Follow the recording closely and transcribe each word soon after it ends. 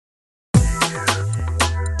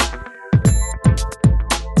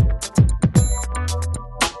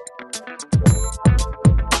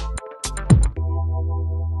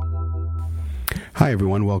Hi,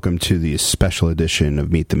 everyone. Welcome to the special edition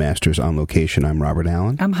of Meet the Masters on Location. I'm Robert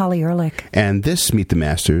Allen. I'm Holli Ehrlich. And this Meet the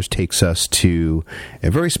Masters takes us to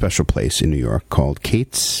a very special place in New York called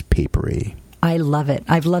Kate's Paperie. I love it.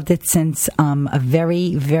 I've loved it since a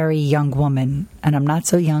very, very young woman, and I'm not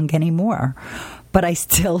so young anymore. But I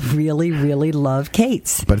still really, really love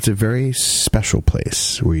Kate's. But it's a very special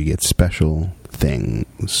place where you get special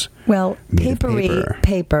things. Well,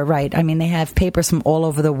 paper, right. I mean, they have papers from all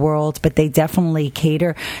over the world, but they definitely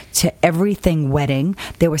cater to everything wedding.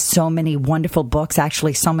 There were so many wonderful books.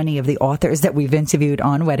 Actually, so many of the authors that we've interviewed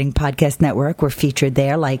on Wedding Podcast Network were featured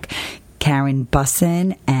there, like Karen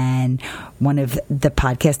Bussin and one of the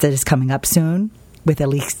podcasts that is coming up soon with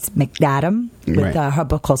Ehrlich McAdam with her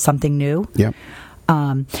book called Something New. Yep.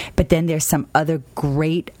 But then there's some other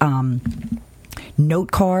great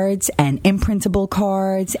note cards and imprintable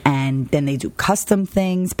cards, and then they do custom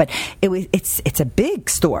things. But it's a big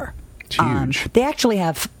store. It's huge. They actually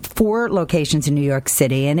have 4 locations in New York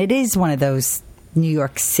City, and it is one of those New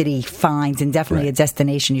York City finds and definitely a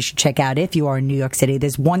destination you should check out if you are in New York City.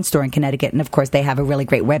 There's one store in Connecticut, and of course they have a really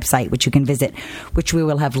great website which you can visit, which we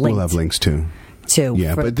will have linked. We'll have links to.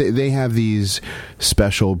 Yeah, but they have these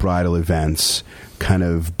special bridal events, kind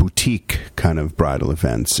of boutique kind of bridal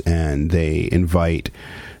events, and they invite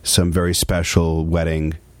some very special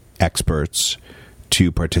wedding experts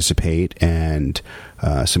to participate, and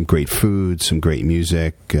some great food, some great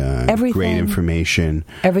music, great information.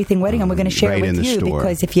 Everything wedding, and we're going to share it with you store.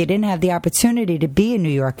 Because if you didn't have the opportunity to be in New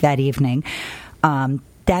York that evening,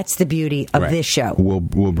 that's the beauty of this show.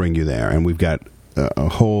 We'll bring you there, and we've got a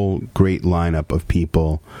whole great lineup of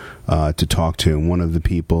people to talk to. And one of the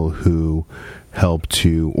people who helped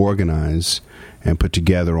to organize and put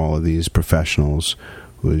together all of these professionals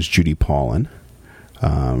was Judy Paulin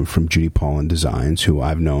from Judy Paulin Designs, who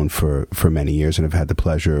I've known for many years and have had the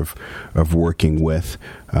pleasure of working with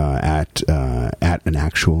at an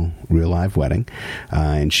actual real live wedding.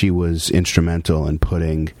 And she was instrumental in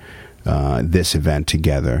putting this event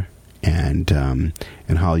together. And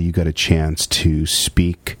Holli, you got a chance to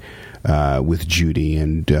speak with Judy,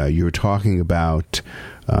 and you were talking about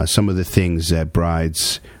some of the things that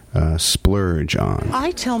brides splurge on.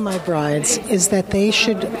 I tell my brides is that they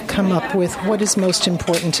should come up with what is most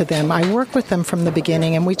important to them. I work with them from the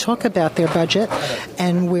beginning, and we talk about their budget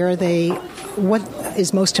and what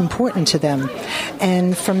is most important to them.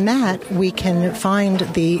 And from that, we can find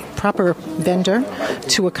the proper vendor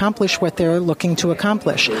to accomplish what they're looking to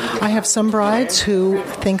accomplish. I have some brides who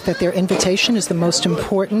think that their invitation is the most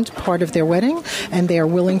important part of their wedding, and they are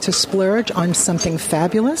willing to splurge on something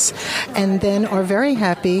fabulous, and then are very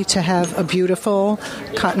happy to have a beautiful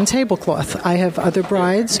cotton tablecloth. I have other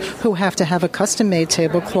brides who have to have a custom-made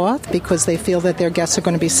tablecloth because they feel that their guests are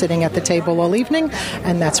going to be sitting at the table all evening,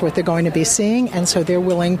 and that's what they're going to be seeing, and so they're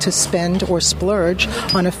willing to spend or splurge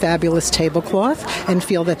on a fabulous tablecloth and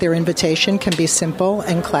feel that their invitation can be simple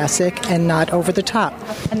and classic and not over the top.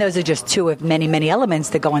 And those are just 2 of many, many elements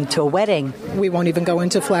that go into a wedding. We won't even go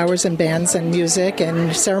into flowers and bands and music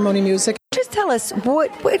and ceremony music. Just tell us,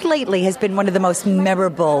 what lately has been one of the most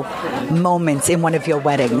memorable moments in one of your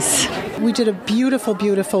weddings? We did a beautiful,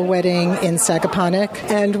 beautiful wedding in Sagaponack,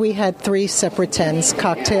 and we had 3 separate tents: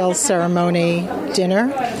 cocktail, ceremony,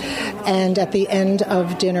 dinner. And at the end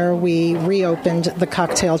of dinner, we reopened the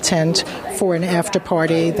cocktail tent for an after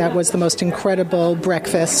party. That was the most incredible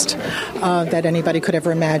breakfast that anybody could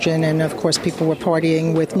ever imagine. And of course, people were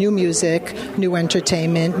partying with new music, new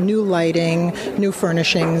entertainment, new lighting, new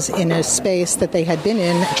furnishings in a space that they had been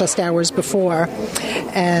in just hours before.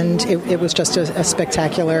 And it was just a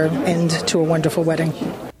spectacular end to a wonderful wedding.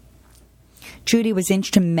 Judy was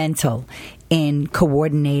instrumental in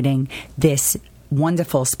coordinating this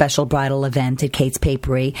wonderful special bridal event at Kate's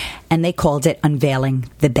Paperie, and they called it Unveiling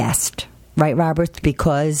the Best. Right, Robert?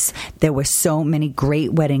 Because there were so many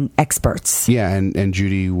great wedding experts. Yeah, and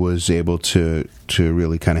Judy was able to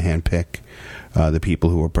really kind of handpick the people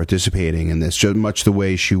who were participating in this, just much the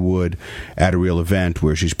way she would at a real event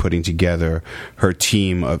where she's putting together her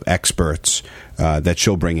team of experts that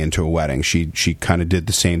she'll bring into a wedding. She kind of did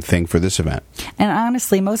the same thing for this event. And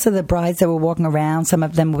honestly, most of the brides that were walking around, some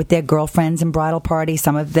of them with their girlfriends and bridal parties,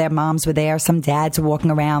 some of their moms were there, some dads were walking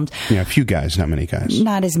around. Yeah, a few guys, not many guys.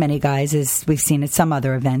 Not as many guys as we've seen at some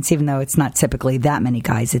other events, even though it's not typically that many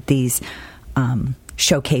guys at these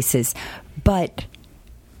showcases. But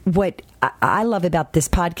what I love about this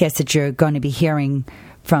podcast that you're going to be hearing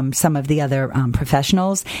from some of the other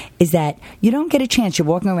professionals is that you don't get a chance. You're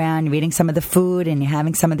walking around, you're eating some of the food, and you're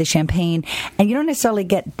having some of the champagne, and you don't necessarily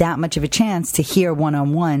get that much of a chance to hear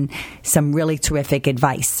one-on-one some really terrific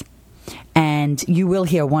advice. And and you will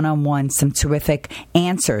hear one-on-one some terrific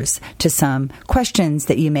answers to some questions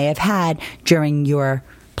that you may have had during your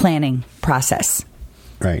planning process.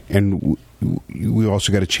 Right. And we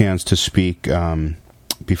also got a chance to speak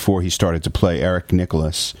before he started to play. Eric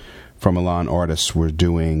Nicholas from Milan Artists were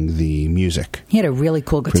doing the music. He had a really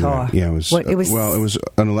cool guitar. Yeah, it was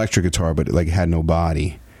an electric guitar, but it had no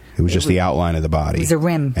body. It was just the outline of the body. It was a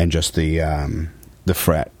rim. And just the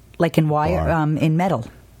fret. Like in wire, in metal.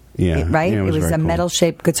 Yeah. Right? Yeah, it was a cool.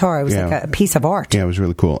 metal-shaped guitar. It was like a piece of art. Yeah, it was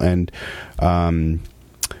really cool. And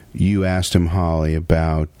you asked him, Holly,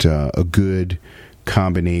 about a good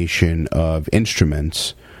combination of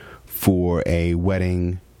instruments for a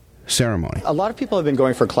wedding ceremony. A lot of people have been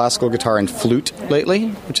going for classical guitar and flute lately,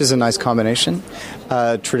 which is a nice combination.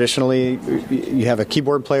 Traditionally, you have a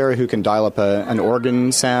keyboard player who can dial up an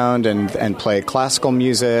organ sound and play classical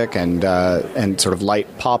music and sort of light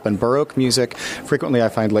pop and Baroque music. Frequently, I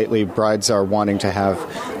find lately brides are wanting to have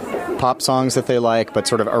pop songs that they like, but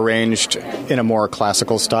sort of arranged in a more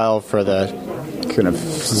classical style for the kind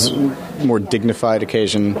of more dignified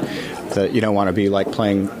occasion that you don't want to be like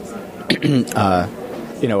playing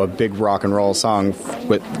a big rock and roll song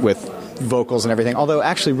with vocals and everything. Although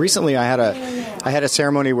actually recently I had a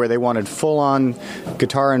ceremony where they wanted full on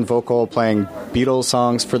guitar and vocal playing Beatles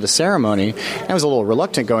songs for the ceremony. I was a little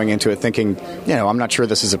reluctant going into it, thinking, I'm not sure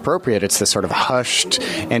this is appropriate. It's this sort of hushed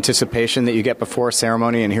anticipation that you get before a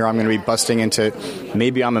ceremony, and here I'm going to be busting into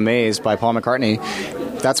Maybe I'm Amazed by Paul McCartney.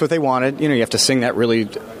 That's what they wanted. You have to sing that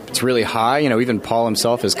it's really high. Even Paul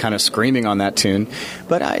himself is kind of screaming on that tune.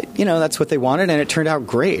 But that's what they wanted, and it turned out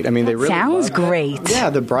great. I mean, they really sounds great.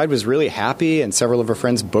 Yeah, the bride was really happy, and several of her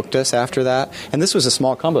friends booked us after that. And this was a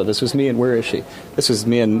small combo. This was me and where is she? This was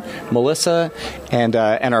me and Melissa and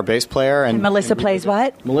our bass player. And Melissa plays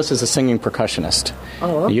what? Melissa's a singing percussionist.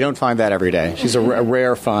 Oh, okay. You don't find that every day. She's a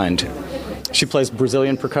rare find. She plays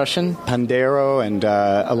Brazilian percussion, pandero, and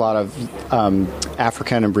a lot of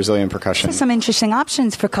African and Brazilian percussion. So some interesting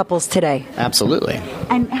options for couples today. Absolutely.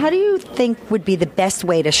 And how do you think would be the best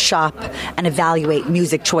way to shop and evaluate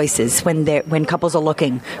music choices when couples are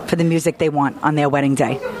looking for the music they want on their wedding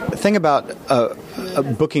day? The thing about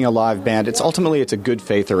booking a live band, it's a good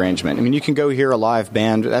faith arrangement. I mean, you can go hear a live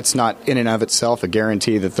band. That's not in and of itself a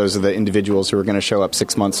guarantee that those are the individuals who are going to show up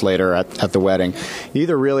 6 months later at the wedding. You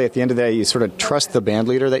either really, at the end of the day, you sort of trust the band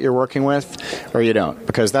leader that you're working with, or you don't,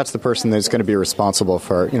 because that's the person that's going to be responsible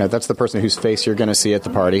for, that's the person whose face you're going to see at the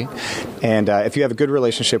party. And if you have a good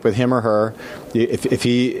relationship with him or her, if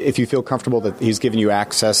you feel comfortable that he's giving you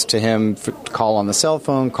access to him, call on the cell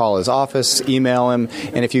phone, call his office, email him,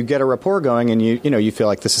 and if you get a rapport going and you feel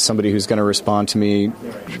like this is somebody who's going to respond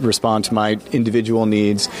to my individual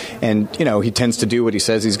needs, and he tends to do what he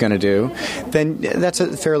says he's going to do, then that's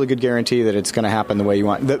a fairly good guarantee that it's going to happen the way you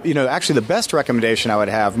want. Actually, the best recommendation I would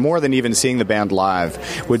have, more than even seeing the band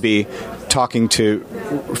live, would be talking to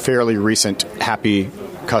fairly recent happy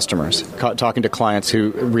customers, talking to clients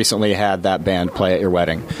who recently had that band play at your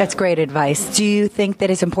wedding. That's great advice. Do you think that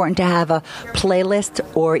it's important to have a playlist,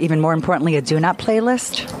 or even more importantly, a do not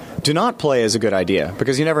playlist? Do not play is a good idea,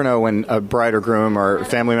 because you never know when a bride or groom or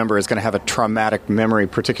family member is going to have a traumatic memory,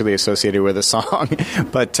 particularly associated with a song.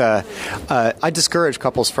 But I discourage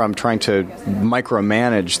couples from trying to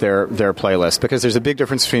micromanage their playlist, because there's a big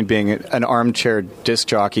difference between being an armchair disc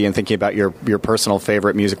jockey and thinking about your personal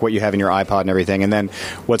favorite music, what you have in your iPod and everything, and then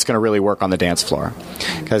what's going to really work on the dance floor.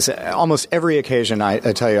 Because almost every occasion, I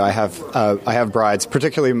tell you, I have brides,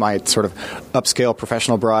 particularly my sort of upscale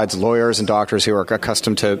professional brides, lawyers and doctors who are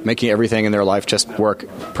accustomed to making everything in their life just work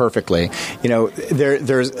perfectly.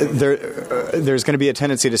 There's going to be a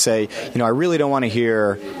tendency to say, I really don't want to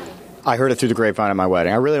hear I heard it through the grapevine at my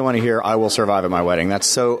wedding. I really want to hear I Will Survive at my wedding. That's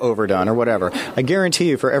so overdone, or whatever. I guarantee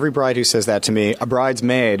you, for every bride who says that to me, a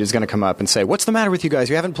bridesmaid is going to come up and say, what's the matter with you guys?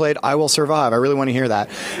 You haven't played I Will Survive. I really want to hear that.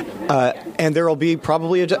 And there will be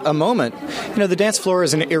probably a moment. The dance floor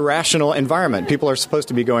is an irrational environment. People are supposed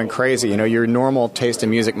to be going crazy. Your normal taste in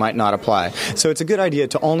music might not apply. So it's a good idea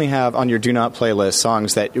to only have on your do not playlist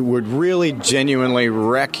songs that would really genuinely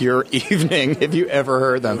wreck your evening if you ever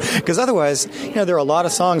heard them. Because otherwise, there are a lot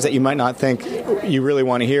of songs that you might not think you really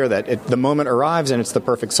want to hear, that the moment arrives and it's the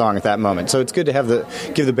perfect song at that moment. So it's good to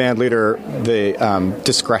give the band leader the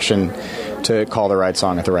discretion to call the right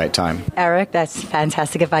song at the right time. Eric, that's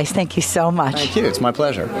fantastic advice. Thank you so much. Thank you. It's my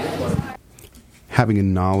pleasure. Having a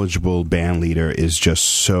knowledgeable band leader is just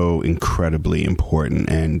so incredibly important,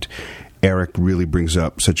 and Eric really brings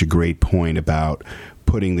up such a great point about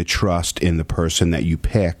putting the trust in the person that you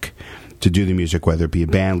pick to do the music, whether it be a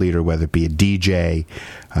band leader, whether it be a DJ.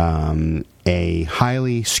 a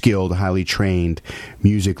highly skilled, highly trained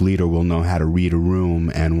music leader will know how to read a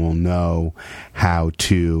room and will know how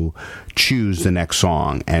to choose the next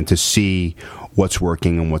song and to see what's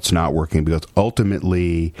working and what's not working, because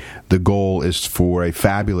ultimately the goal is for a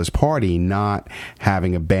fabulous party, not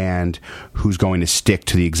having a band who's going to stick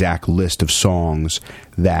to the exact list of songs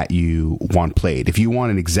that you want played. If you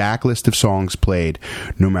want an exact list of songs played,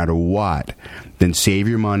 no matter what, then save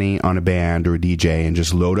your money on a band or a DJ and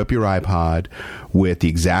just load up your iPod with the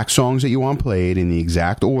exact songs that you want played in the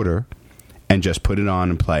exact order, and just put it on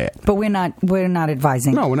and play it. But we're not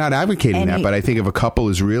advising. No, we're not advocating that. But I think if a couple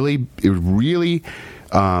is really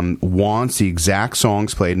wants the exact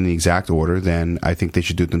songs played in the exact order, then I think they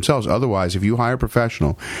should do it themselves. Otherwise, if you hire a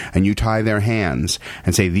professional and you tie their hands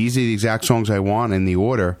and say, these are the exact songs I want in the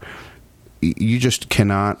order, you just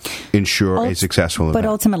cannot ensure a successful event. But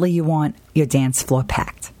ultimately, you want your dance floor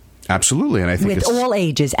packed. Absolutely. And I think with all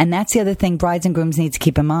ages. And that's the other thing brides and grooms need to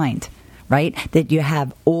keep in mind. Right? That you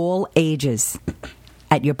have all ages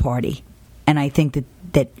at your party. And I think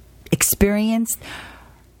that experienced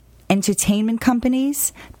entertainment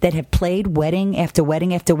companies that have played wedding after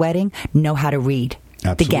wedding after wedding know how to read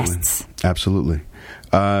the guests. Absolutely.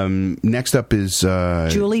 Next up is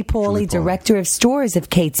Julie Pauly, Director of Stores of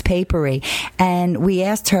Kate's Paperie. And we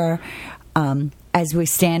asked her, as we're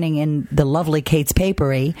standing in the lovely Kate's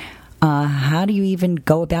Paperie, how do you even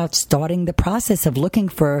go about starting the process of looking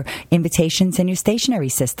for invitations in your stationery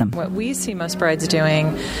system? What we see most brides doing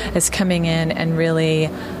is coming in and really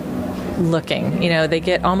looking. You know, they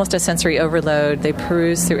get almost a sensory overload. They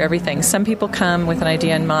peruse through everything. Some people come with an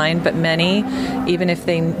idea in mind, but many, even if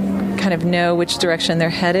they kind of know which direction they're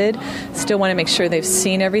headed, still want to make sure they've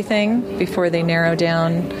seen everything before they narrow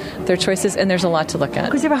down their choices, and there's a lot to look at.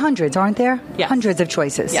 Because there are hundreds, aren't there? Yes. Hundreds of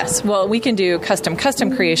choices. Yes. Well, we can do custom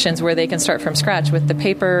creations where they can start from scratch with the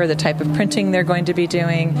paper, the type of printing they're going to be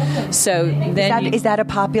doing. So then is that a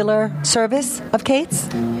popular service of Kate's?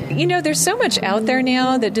 You know, there's so much out there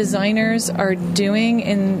now that designers are doing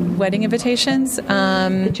in wedding invitations.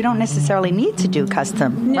 But you don't necessarily need to do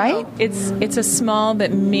custom, right? It's a small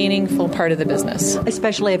but meaningful part of the business.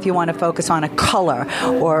 Especially if you want to focus on a color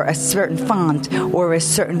or a certain font or a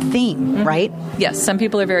certain theme, right? Yes, some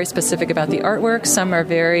people are very specific about the artwork. Some are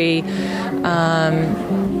very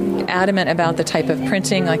adamant about the type of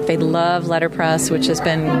printing. Like they love letterpress, which has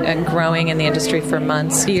been growing in the industry for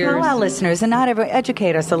months, years. Tell our listeners, and not everyone,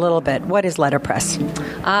 educate us a little bit. What is letterpress?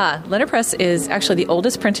 Letterpress is actually the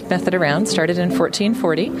oldest printing method around, started in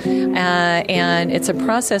 1440. And it's a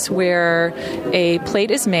process where a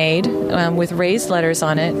plate is made with raised letters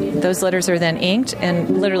on it. Those letters are then inked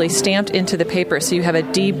and literally stamped into the paper. So you have a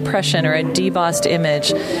depression or a debossed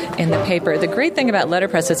image in the paper. The great thing about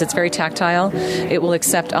letterpress is it's very tactile. It will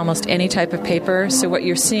accept almost any type of paper. So what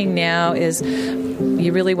you're seeing now is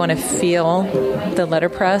you really want to feel the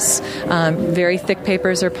letterpress. Very thick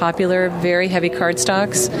papers are popular, very heavy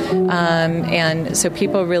cardstocks. And so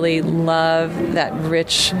people really love that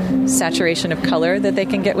rich saturation of color that they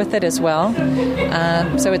can get with it as well.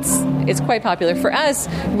 So it's quite popular. For us,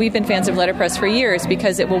 we've been fans of letterpress for years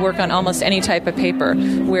because it will work on almost any type of paper,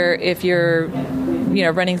 where if you're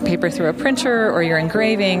running paper through a printer or you're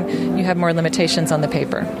engraving, you have more limitations on the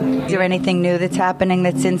paper. Is there anything new that's happening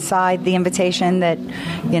that's inside the invitation that,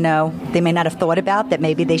 they may not have thought about that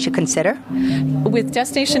maybe they should consider? With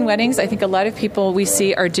destination weddings, I think a lot of people we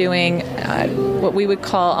see are doing what we would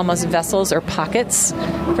call almost vessels or pockets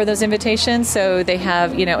for those invitations. So they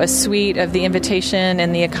have, a suite of the invitation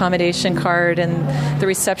and the accommodation card and the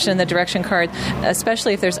reception and the direction card.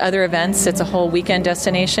 Especially if there's other events, it's a whole weekend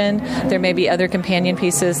destination. There may be other companion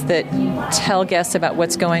pieces that tell guests about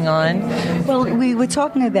what's going on. Well, we were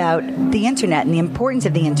talking about the internet and the importance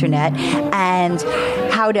of the internet and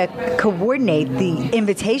how to coordinate the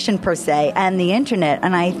invitation per se and the internet.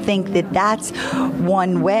 And I think that that's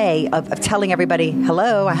one way of telling everybody,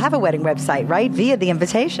 hello, I have a wedding website, right? Via the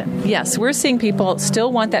invitation. Yes, we're seeing people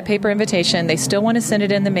still want that paper invitation. They still want to send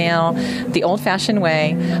it in the mail the old-fashioned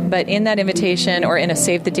way. But in that invitation or in a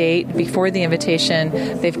save the date before the invitation,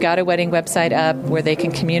 they've got a wedding website up where they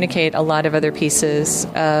can communicate a lot of other pieces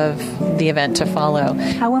of the event to follow.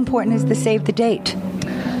 How important is the save the date?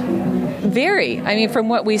 Very. I mean, from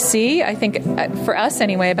what we see, I think for us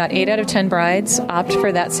anyway, about 8 out of 10 brides opt for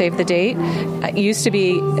that save the date. It used to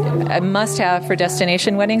be a must-have for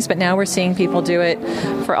destination weddings, but now we're seeing people do it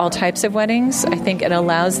for all types of weddings. I think it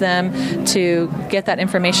allows them to get that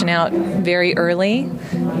information out very early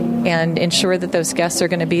and ensure that those guests are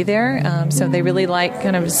going to be there. So they really like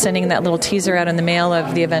kind of sending that little teaser out in the mail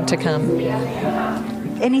of the event to come.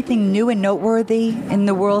 Anything new and noteworthy in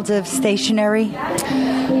the world of stationery?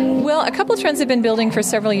 Well, a couple of trends have been building for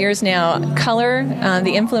several years now. Color,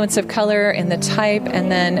 the influence of color in the type, and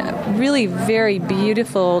then really very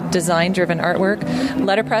beautiful design-driven artwork.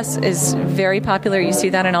 Letterpress is very popular. You see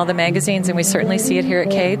that in all the magazines, and we certainly see it here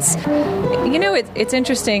at Kate's. You know, it's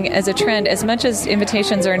interesting as a trend. As much as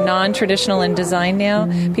invitations are non-traditional in design now,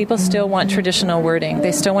 people still want traditional wording.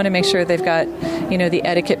 They still want to make sure they've got, the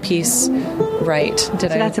etiquette piece right.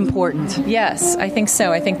 That's important. Yes, I think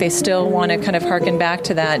so. I think they still want to kind of harken back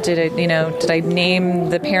to that. Did I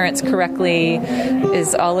name the parents correctly?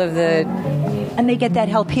 Is all of the... And they get that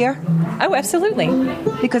help here? Oh, absolutely.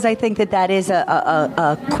 Because I think that is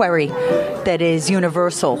a query that is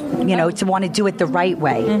universal, to want to do it the right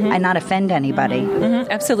way and not offend anybody.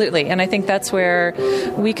 Absolutely. And I think that's where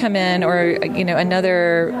we come in, or,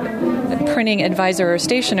 another printing advisor or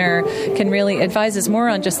stationer can really advise us more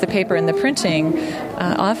on just the paper and the printing.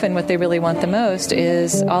 Often what they really want the most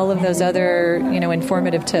is all of those other,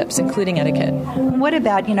 informative tips, including etiquette. What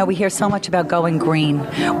about, we hear so much about going green.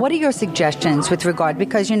 What are your suggestions with regard,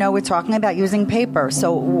 because, we're talking about using paper.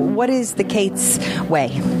 So what is the Kate's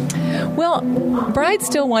way? Well, brides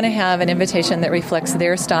still want to have an invitation that reflects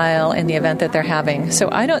their style and the event that they're having. So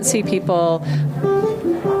I don't see people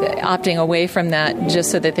opting away from that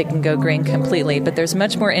just so that they can go green completely. But there's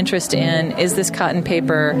much more interest in, is this cotton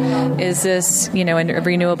paper? Is this, a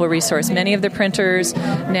renewable resource? Many of the printers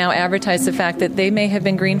now advertise the fact that they may have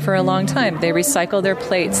been green for a long time. They recycle their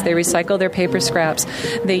plates. They recycle their paper scraps.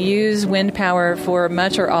 They use wind power for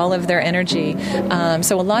much or all of their energy.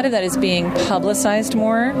 So a lot of that is being publicized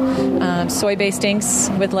more. Soy-based inks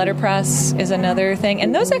with letterpress is another thing.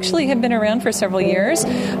 And those actually have been around for several years,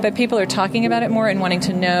 but people are talking about it more and wanting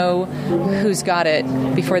to know who's got it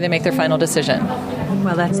before they make their final decision.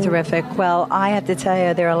 Well, that's terrific. Well, I have to tell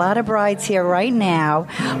you, there are a lot of brides here right now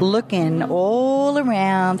looking all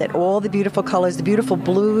around at all the beautiful colors, the beautiful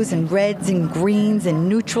blues and reds and greens and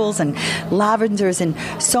neutrals and lavenders and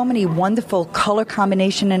so many wonderful color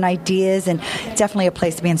combination and ideas, and definitely a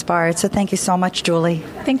place to be inspired. So thank you so much, Julie.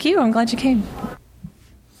 Thank you. I'm glad you came.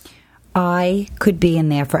 I could be in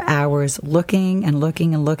there for hours looking and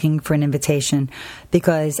looking and looking for an invitation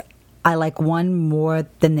because I like one more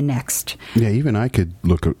than the next. Yeah, even I could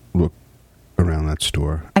look around that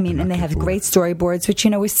store. I mean, and they have great storyboards, which,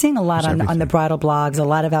 we're seeing a lot on the bridal blogs, a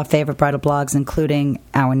lot of our favorite bridal blogs, including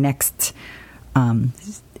our next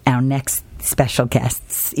special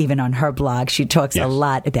guests. Even on her blog, she talks a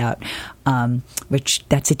lot about, which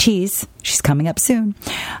that's a tease. She's coming up soon.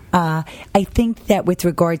 I think that with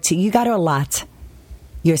regard to, you got to allot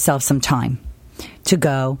yourself some time to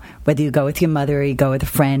go, whether you go with your mother or you go with a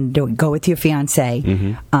friend or go with your fiance,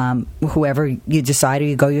 whoever you decide, or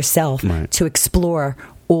you go yourself, to explore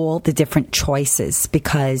all the different choices,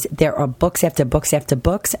 because there are books after books after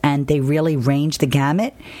books, and they really range the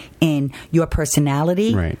gamut in your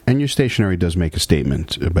personality. Right. And your stationery does make a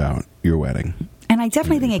statement about your wedding. And I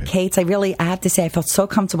definitely think at Kate's, I have to say, I felt so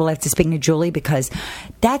comfortable after speaking to Julie, because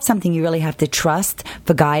that's something you really have to trust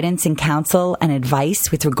for guidance and counsel and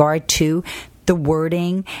advice with regard to the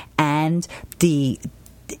wording and the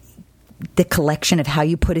collection of how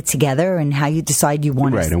you put it together and how you decide you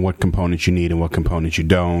want it. Right, and what components you need and what components you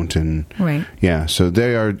don't. And yeah, so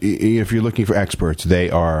they are, if you're looking for experts,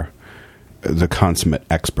 they are the consummate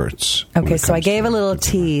experts. Okay, so I gave a little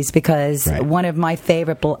tease because one of my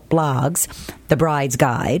favorite blogs, The Bride's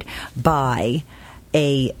Guide, by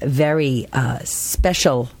a very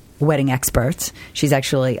special wedding expert, she's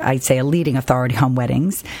actually, I'd say, a leading authority on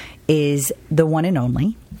weddings, is the one and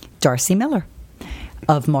only Darcy Miller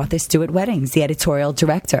of Martha Stewart Weddings, the editorial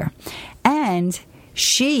director. And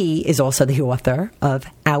she is also the author of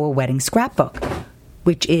Our Wedding Scrapbook,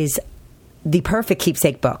 which is the perfect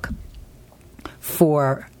keepsake book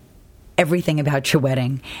for everything about your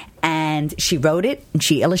wedding. And she wrote it, and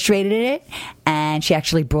she illustrated it, and she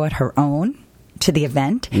actually brought her own to the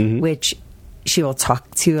event, which she will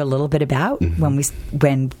talk to you a little bit about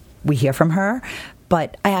when we hear from her.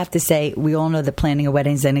 But I have to say, we all know that planning a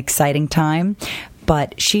wedding is an exciting time,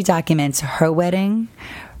 but she documents her wedding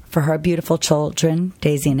for her beautiful children,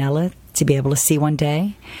 Daisy and Ella, to be able to see one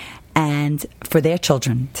day, and for their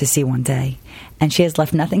children to see one day. And she has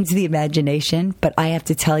left nothing to the imagination, but I have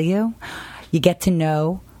to tell you, you get to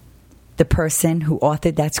know the person who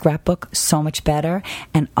authored that scrapbook so much better.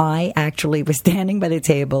 And I actually was standing by the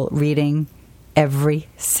table reading every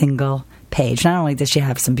single page. Not only does she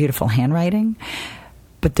have some beautiful handwriting,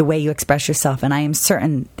 but the way you express yourself. And I am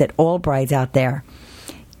certain that all brides out there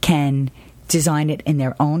can design it in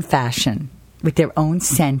their own fashion, with their own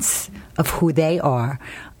sense of who they are,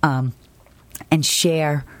 and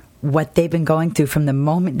share what they've been going through from the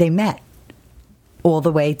moment they met all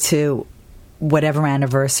the way to whatever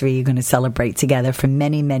anniversary you're going to celebrate together for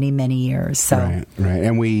many, many, many years. So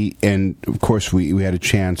right. And of course we had a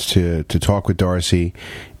chance to talk with Darcy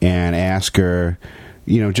and ask her,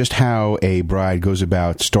 just how a bride goes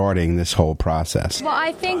about starting this whole process. Well,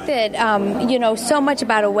 I think that, so much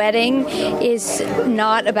about a wedding is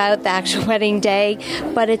not about the actual wedding day,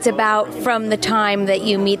 but it's about from the time that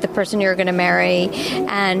you meet the person you're going to marry,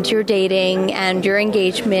 and your dating, and your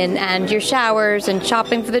engagement, and your showers, and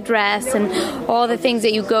shopping for the dress, and all the things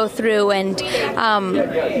that you go through. And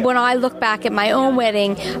when I look back at my own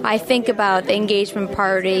wedding, I think about the engagement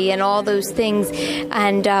party and all those things,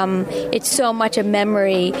 and it's so much a memory.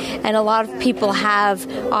 And a lot of people have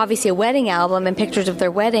obviously a wedding album and pictures of their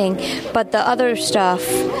wedding, but the other stuff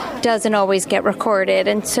doesn't always get recorded.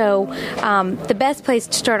 And so the best place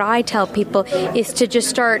to start, I tell people, is to just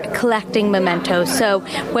start collecting mementos. So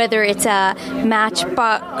whether it's a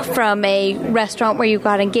matchbook from a restaurant where you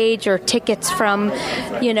got engaged, or tickets from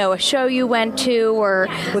a show you went to, or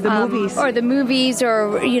the movies,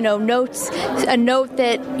 or notes, a note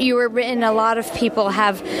that you were written. A lot of people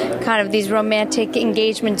have kind of these romantic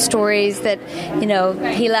engagement stories that,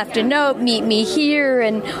 he left a note, meet me here,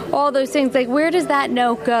 and all those things. Like, where does that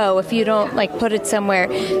note go if you don't, put it somewhere?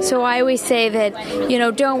 So I always say that,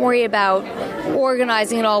 don't worry about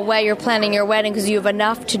organizing it all while you're planning your wedding, because you have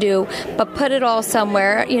enough to do, but put it all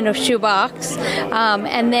somewhere, shoebox.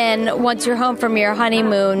 And then once you're home from your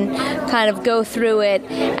honeymoon, kind of go through it.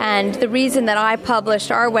 And the reason that I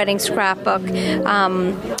published our wedding scrapbook,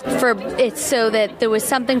 it's so that there was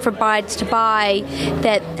something for brides to buy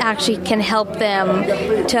that actually can help them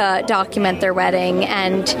to document their wedding.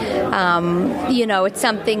 And, it's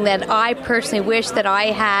something that I personally wish that I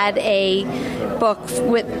had a book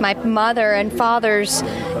with my mother and father's,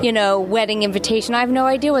 wedding invitation. I have no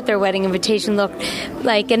idea what their wedding invitation looked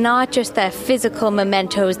like, and not just the physical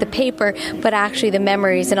mementos, the paper, but actually the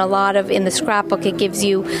memories. And in the scrapbook, it gives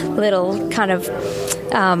you little kind of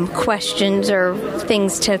questions or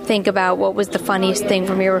things to think about. What was the funniest thing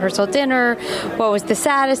from your rehearsal dinner? What was the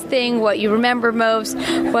saddest thing? What you remember most?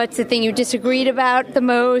 What's the thing you disagreed about the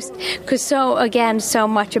most? Because so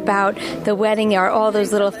much about the wedding are all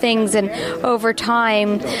those little things. And over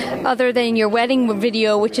time, other than your wedding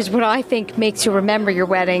video, which is what I think makes you remember your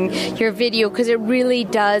wedding, your video, because it really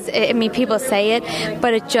does. I mean, people say it,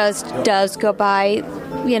 but it just does go by.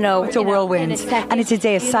 It's a whirlwind, and it's a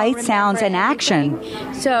day of sight, sounds, and action.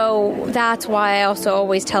 So that's why I also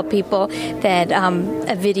always tell people that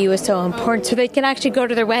a video is so important, so they can actually go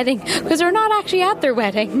to their wedding, because they're not actually at their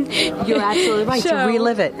wedding. You're absolutely right, to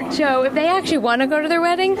relive it. So if they actually want to go to their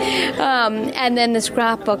wedding, and then the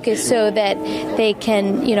scrapbook is so that they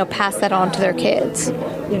can, pass that on to their kids.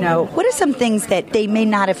 What are some things that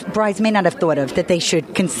brides may not have thought of that they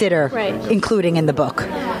should consider including in the book?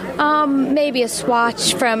 Maybe a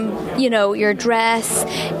swatch from, your dress.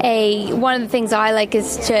 One of the things I like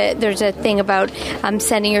is there's a thing about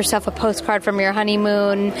sending yourself a postcard from your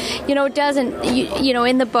honeymoon. It doesn't,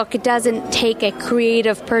 in the book, it doesn't take a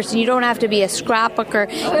creative person. You don't have to be a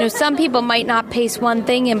scrapbooker. Some people might not paste one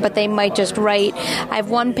thing in, but they might just write. I have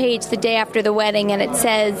one page the day after the wedding, and it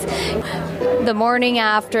says, the morning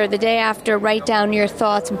after, the day after, write down your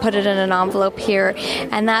thoughts and put it in an envelope here.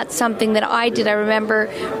 And that's something that I did. I remember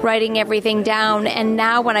writing everything down, and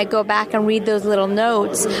now when I go back and read those little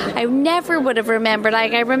notes, I never would have remembered.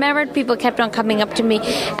 I remembered people kept on coming up to me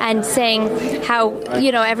and saying how,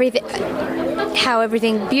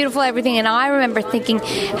 everything beautiful, everything, and I remember thinking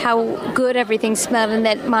how good everything smelled, and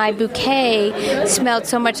that my bouquet smelled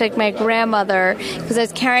so much like my grandmother because I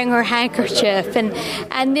was carrying her handkerchief,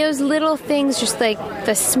 and those little things, just like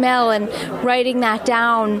the smell, and writing that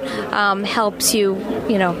down helps you,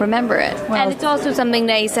 remember it. Well, and it's also something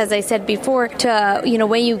nice, as I said before, to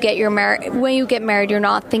when you get married, you're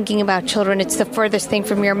not thinking about children. It's the furthest thing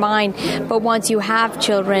from your mind. But once you have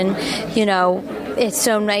children, it's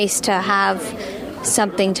so nice to have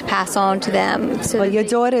something to pass on to them. So your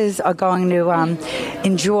daughters are going to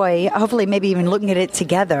enjoy, hopefully maybe even looking at it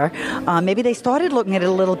together. Maybe they started looking at it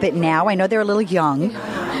a little bit now. I know they're a little young.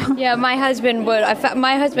 Yeah, my husband would.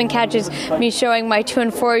 My husband catches me showing my 2-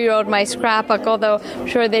 and 4-year-old my scrapbook, although I'm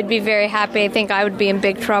sure they'd be very happy. I think I would be in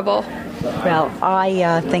big trouble. Well,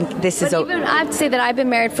 I think this is... Even I have to say that I've been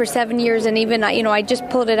married for 7 years, and even, I just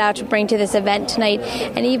pulled it out to bring to this event tonight,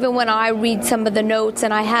 and even when I read some of the notes,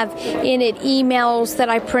 and I have in it emails that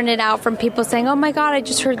I printed out from people saying, oh my God, I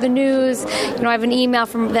just heard the news. I have an email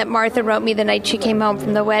that Martha wrote me the night she came home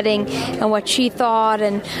from the wedding and what she thought,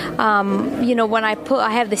 and, when I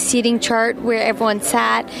have the seating chart where everyone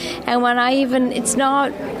sat, and when it's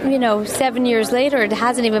not, 7 years later, it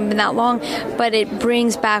hasn't even been that long, but it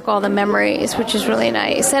brings back all the memories, which is really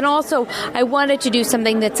nice. And also, I wanted to do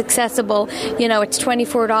something that's accessible. It's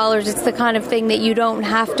 $24. It's the kind of thing that you don't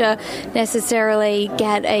have to necessarily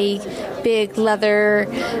get a big leather,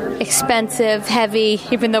 expensive, heavy,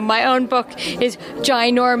 even though my own book is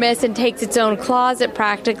ginormous and takes its own closet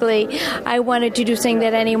practically. I wanted to do something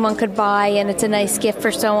that anyone could buy, and it's a nice gift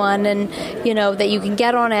for someone, and that you can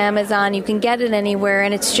get on Amazon, you can get it anywhere,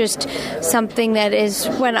 and it's just something that is,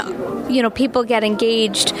 when people get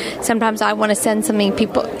engaged, sometimes I want to send something,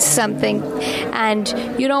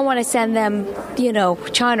 and you don't want to send them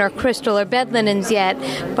china or crystal or bed linens yet,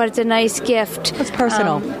 but it's a nice gift. It's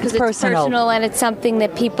personal. It's personal, and it's something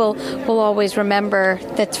that people will always remember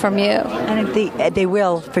that's from you. And they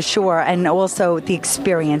will, for sure. And also the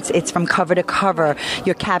experience. It's from cover to cover.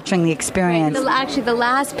 You're capturing the experience. Right. Actually, the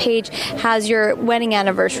last page has your wedding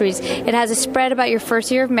anniversaries. It has a spread about your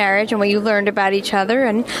first year of marriage and what you learned about each other,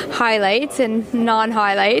 and highlights and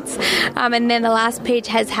non-highlights. And then the last page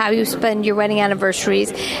has how you spend your wedding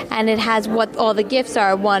anniversaries. And it has what all the gifts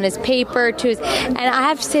are. One is paper, two is... And I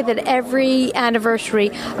have to say that every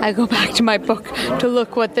anniversary, I go back to my book to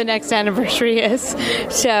look what the next anniversary is.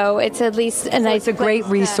 So it's at least a nice... It's a great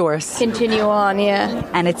resource. Continue on, yeah.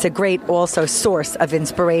 And it's a great also source of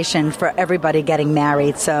inspiration for everybody getting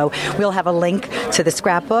married. So we'll have a link to the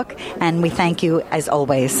scrapbook, and we thank you as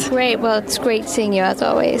always. Great. Well, it's great seeing you as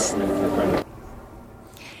always.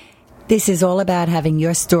 This is all about having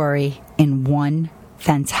your story in one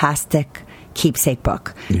fantastic keepsake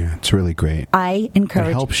book. Yeah, it's really great. I encourage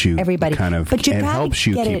it helps you everybody. It helps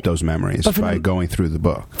you keep those memories by going through the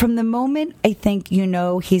book. From the moment I think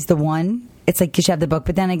he's the one, it's like you should have the book,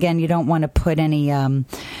 but then again, you don't want to put any...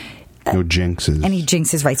 no jinxes. Any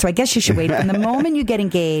jinxes, right. So I guess you should wait. From the moment you get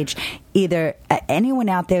engaged, either anyone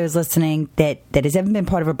out there is listening that has ever been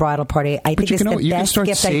part of a bridal party, I think it's the best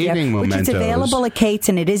gift idea, which is available at Kate's,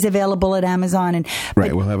 and it is available at Amazon.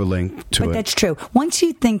 We'll have a link to it. But that's true. Once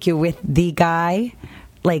you think you're with the guy,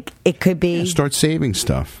 like it could be... Yeah, start saving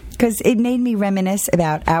stuff. Because it made me reminisce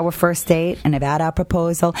about our first date and about our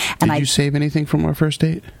proposal. Did you save anything from our first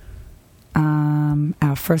date?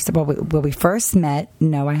 Our first, when we first met,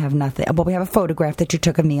 no, I have nothing. Well, we have a photograph that you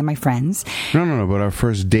took of me and my friends. No. But our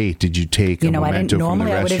first date, did you take a memento from the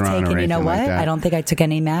restaurant or anything like that? I would have taken, you know what? I don't think I took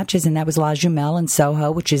any matches, and that was La Jumelle in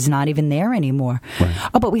Soho, which is not even there anymore. Right.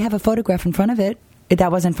 Oh, but we have a photograph in front of it. That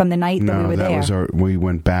wasn't from the night that we were there. No, we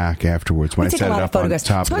went back afterwards. When I set it up on top of the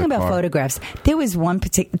car. Talking about photographs, there was one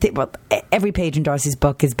particular... Well, every page in Darcy's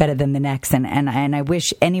book is better than the next, and I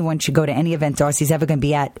wish anyone should go to any event Darcy's ever going to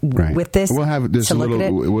be at with this. We'll have this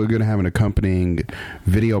we're going to have an accompanying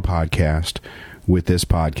video podcast with this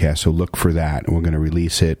podcast, so look for that. We're going to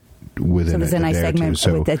release it within a nice segment.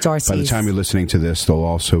 So by the time you're listening to this, there'll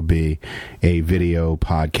also be a video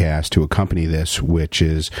podcast to accompany this, which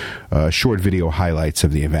is short video highlights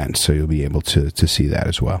of the event. So you'll be able to see that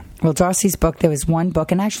as well. Well, Darcy's book, there was one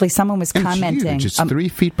book, and actually someone was commenting. It's 3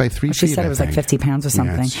 feet by 3 feet. She said it was like 50 pounds or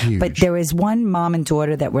something. Yeah, it's huge. But there was one mom and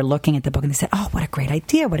daughter that were looking at the book, and they said, oh, what a great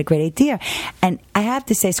idea, what a great idea. And I have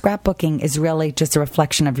to say, scrapbooking is really just a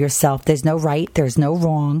reflection of yourself. There's no right, there's no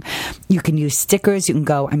wrong. You can use stickers, you can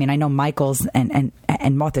go, I know Michael's and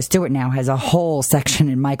Martha Stewart now has a whole section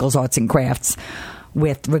in Michael's Arts and Crafts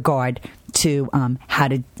with regard to how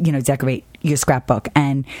to decorate your scrapbook.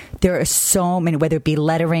 And there are so many, whether it be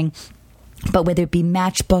lettering, but whether it be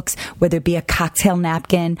matchbooks, whether it be a cocktail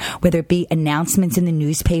napkin, whether it be announcements in the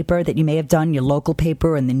newspaper that you may have done, your local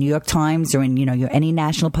paper in the New York Times or in your any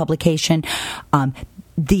national publication.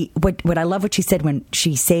 What I love what she said when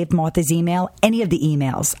she saved Martha's email, any of the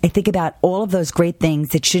emails. I think about all of those great things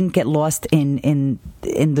that shouldn't get lost in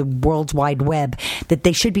the world wide web, that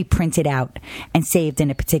they should be printed out and saved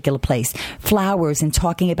in a particular place. Flowers and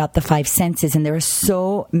talking about the 5 senses, and there are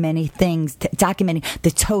so many things documenting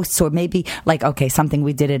the toasts, or maybe something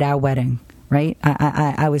we did at our wedding. Right?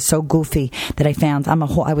 I was so goofy that I found I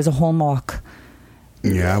was a Hallmark.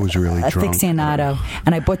 Yeah, I was really drunk. Aficionado,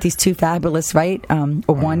 and I bought these 2 fabulous, right?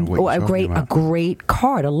 A great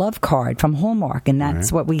card, a love card from Hallmark, and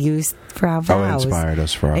that's what we used for our vows. It inspired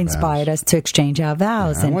us for our vows. Inspired us to exchange our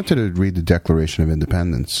vows. Yeah, I wanted to read the Declaration of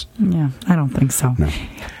Independence. Yeah, I don't think so.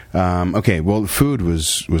 No. Okay, well, the food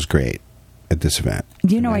was great. at this event.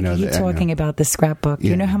 You know, I keep talking about the scrapbook.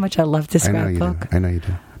 You know how much I love the scrapbook? I know you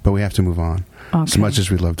do. But we have to move on. Okay. As much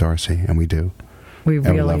as we love Darcy, and we do. We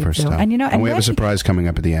really love her do. stuff. And we have a surprise coming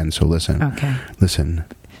up at the end, so listen. Okay. Listen.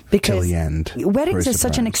 Because till the end. Weddings are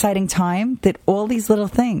such an exciting time that all these little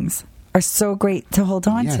things are so great to hold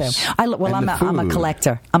on to. I'm a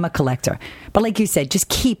collector. But like you said, just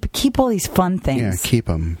keep all these fun things. Yeah, keep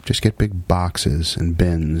them. Just get big boxes and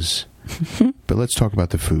bins. But let's talk about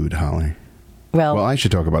the food, Holly. Well, I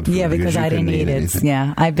should talk about the food. Yeah, because I didn't eat it. Anything.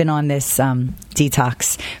 Yeah, I've been on this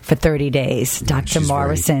detox for 30 days. Dr.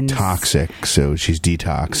 Morrison. Toxic, so she's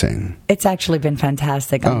detoxing. It's actually been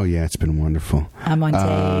fantastic. It's been wonderful. I'm on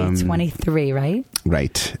day 23, right?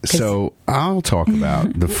 Right. So I'll talk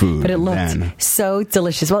about the food. But it looked so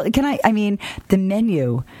delicious. Well, the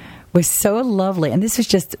menu was so lovely. And this was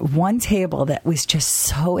just one table that was just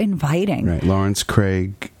so inviting. Right. Lawrence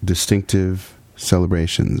Craig Distinctive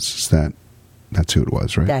Celebrations. That's who it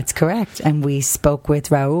was, right? That's correct. And we spoke with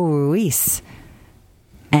Raul Ruiz.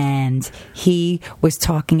 And he was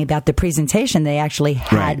talking about the presentation they actually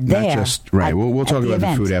had there. We'll talk about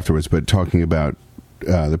the food afterwards, but talking about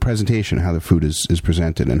the presentation, how the food is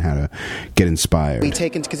presented, and how to get inspired. We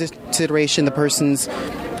take into consideration the person's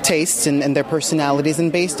tastes and their personalities,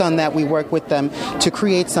 and based on that we work with them to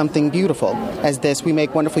create something beautiful. As this, we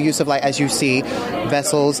make wonderful use of, like, as you see,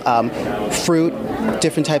 vessels, fruit,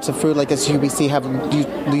 different types of fruit, like as we see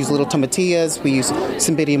we use little tomatillas, we use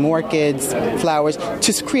cymbidium orchids, flowers,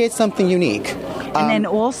 to create something unique. And then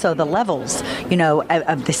also the levels,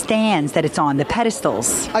 of the stands that it's on, the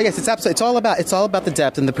pedestals. Oh yes, it's all about the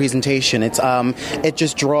depth in the presentation. It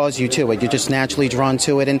just draws you to it. You're just naturally drawn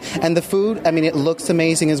to it, and the food. It looks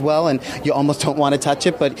amazing as well, and you almost don't want to touch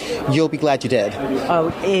it, but you'll be glad you did.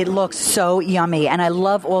 Oh, it looks so yummy, and I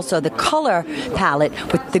love also the color palette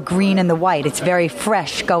with the green and the white. It's very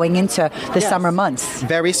fresh going into the summer months.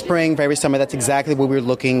 Very spring, very summer. That's exactly what we're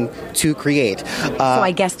looking to create. So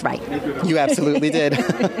I guessed right. You absolutely did.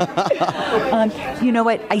 You know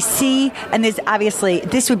what I see, and there's obviously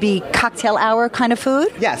this would be cocktail hour kind of food.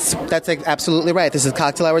 Yes, that's absolutely right. This is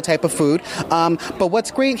cocktail hour type of food. But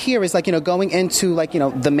what's great here is going into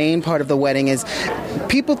the main part of the wedding is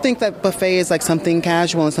people think that buffet is like something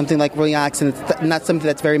casual and something like relaxed, and it's not something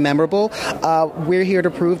that's very memorable. We're here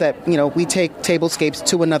to prove that we take tablescapes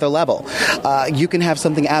to another level. You can have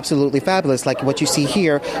something absolutely fabulous like what you see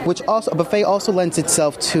here, which also a buffet also lends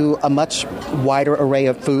itself to a much wider array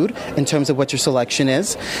of food in terms of what your selection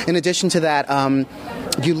is. In addition to that,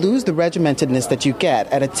 you lose the regimentedness that you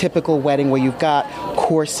get at a typical wedding where you've got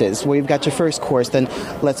courses, where you've got your first course, then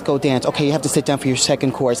let's go dance. Okay, you have to sit down for your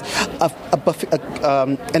second course.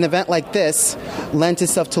 An event like this lends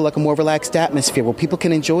itself to like a more relaxed atmosphere where people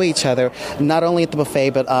can enjoy each other, not only at the buffet,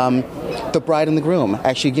 but the bride and the groom.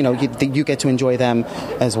 Actually, you get to enjoy them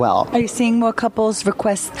as well. Are you seeing more couples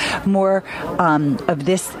request more of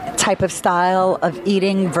this type of style of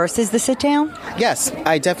eating versus the sit down? Yes,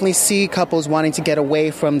 I definitely see couples wanting to get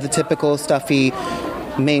away from the typical stuffy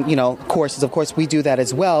courses. Of course, we do that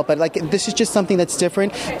as well, but this is just something that's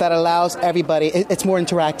different that allows everybody. It's more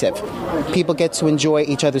interactive. People get to enjoy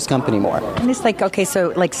each other's company more. And it's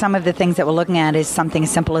some of the things that we're looking at is something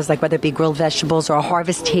as simple as whether it be grilled vegetables or a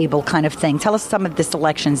harvest table kind of thing. Tell us some of the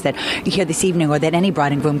selections that you hear this evening or that any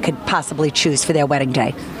bride and groom could possibly choose for their wedding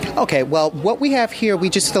day. Okay, well, what we have here, we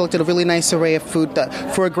just selected a really nice array of food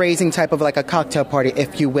for a grazing type of like a cocktail party,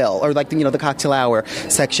 if you will, or the cocktail hour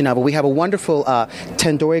section of it. We have a wonderful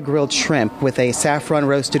tandoori grilled shrimp with a saffron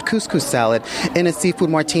roasted couscous salad in a seafood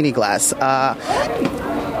martini glass.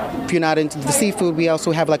 If you're not into the seafood, we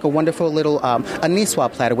also have a wonderful little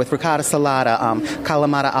aniswa platter with ricotta salata,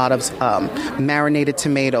 kalamata olives, marinated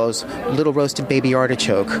tomatoes, little roasted baby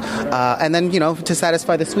artichoke. And then, to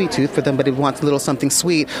satisfy the sweet tooth for them, but it wants a little something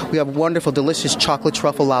sweet, we have wonderful, delicious chocolate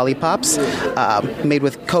truffle lollipops made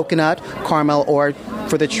with coconut, caramel, or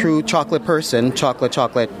for the true chocolate person, chocolate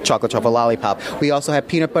truffle lollipop. We also have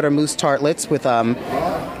peanut butter mousse tartlets with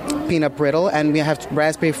peanut brittle, and we have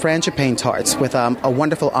raspberry frangipane tarts with a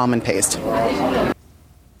wonderful almond paste.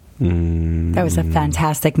 That was a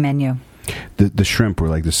fantastic menu. The shrimp were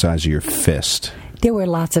like the size of your fist. There were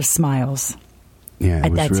lots of smiles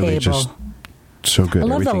at that really table. Just so good. I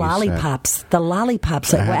love the lollipops. The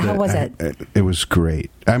lollipops. How was it? It was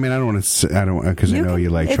great. I don't want to. Because I know you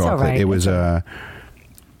like chocolate. Right. It was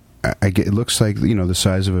it looks like the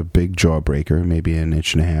size of a big jawbreaker, maybe 1.5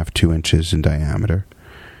 inches, 2 inches in diameter,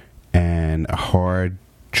 and a hard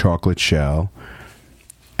chocolate shell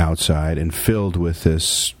outside, and filled with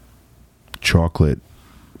this chocolate.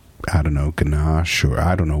 I don't know, ganache, or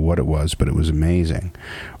I don't know what it was, but it was amazing.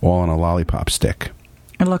 All on a lollipop stick.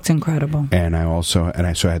 It looked incredible. And I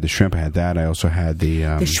had the shrimp. I had that. I also had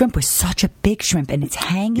the shrimp was such a big shrimp, and it's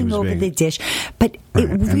hanging over the dish. But right. it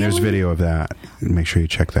really, and there's video of that. Make sure you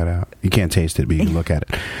check that out. You can't taste it, but you can look at it.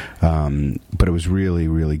 But it was really,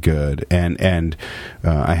 really good. And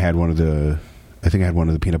I had one of the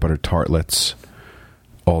peanut butter tartlets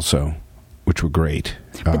also, which were great.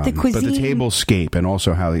 But the cuisine, but the tablescape and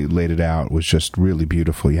also how he laid it out was just really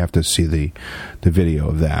beautiful. You have to see the video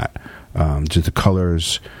of that. Just the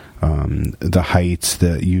colors, the heights,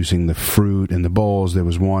 using the fruit in the bowls. There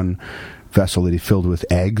was one vessel that he filled with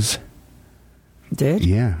eggs. Did?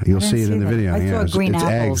 Yeah, you'll see it in the video. I saw green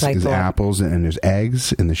apples. It's apples, and there's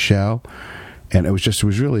eggs in the shell, and it was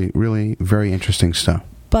really, really very interesting stuff.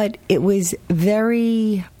 But it was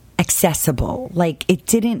very accessible. Like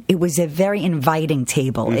it was a very inviting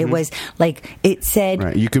table. Mm-hmm. It was like it said,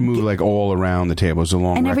 right. You could move like all around the table. It was a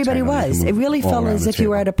long, and everybody was. It really felt as if you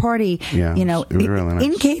were at a party. Yeah, you know, it was really nice.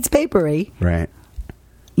 In Kate's Paperie. Right.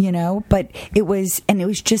 You know, but it was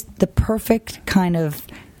just the perfect kind of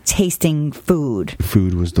tasting food.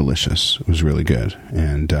 Food was delicious. It was really good,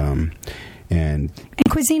 and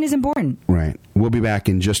cuisine is important. Right. We'll be back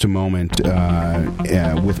in just a moment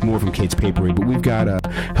with more from Kate's Paperie, but we've got a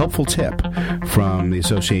helpful tip from the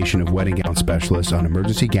Association of Wedding Gown Specialists on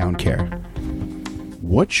emergency gown care.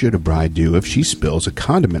 What should a bride do if she spills a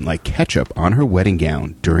condiment like ketchup on her wedding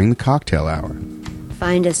gown during the cocktail hour?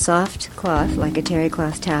 Find a soft cloth, like a terry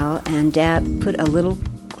cloth towel, and put a little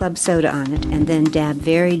club soda on it, and then dab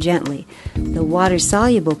very gently. The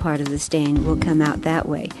water-soluble part of the stain will come out that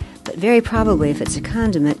way. But very probably, if it's a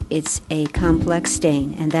condiment, it's a complex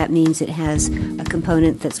stain, and that means it has a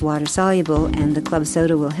component that's water-soluble, and the club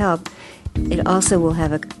soda will help. It also will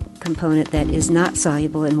have a component that is not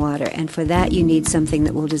soluble in water, and for that you need something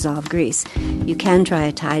that will dissolve grease. You can try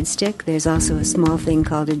a Tide stick. There's also a small thing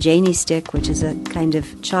called a Janie stick, which is a kind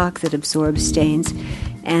of chalk that absorbs stains.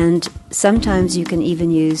 And sometimes you can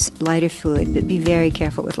even use lighter fluid, but be very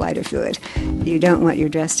careful with lighter fluid. You don't want your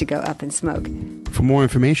dress to go up in smoke. For more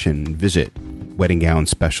information, visit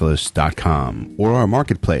weddinggownspecialist.com or our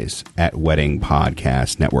marketplace at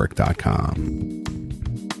weddingpodcastnetwork.com.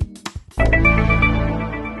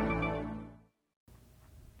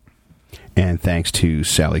 And thanks to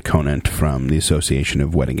Sally Conant from the Association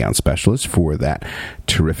of Wedding Gown Specialists for that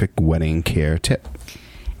terrific wedding care tip.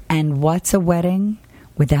 And what's a wedding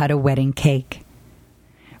without a wedding cake?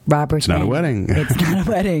 Robert, it's not a wedding. It's not a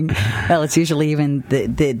wedding. Well, it's usually even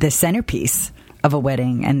the centerpiece of a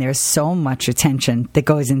wedding, and there's so much attention that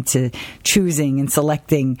goes into choosing and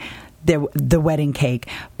selecting the wedding cake.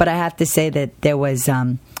 But I have to say that there was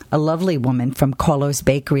a lovely woman from Carlos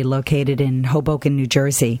Bakery located in Hoboken, New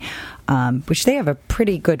Jersey, which they have a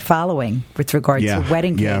pretty good following with regard to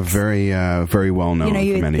wedding cakes. Yeah, very well known. You know,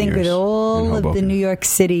 you would think with all of the New York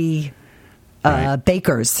City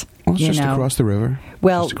bakers. Well, it's just across the river.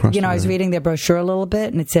 Well, I was reading their brochure a little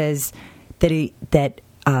bit, and it says that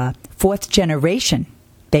fourth generation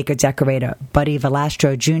baker decorator Buddy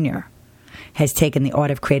Velastro Jr. has taken the art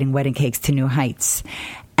of creating wedding cakes to new heights.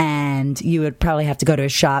 And you would probably have to go to a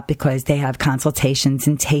shop because they have consultations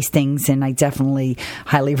and tastings, and I definitely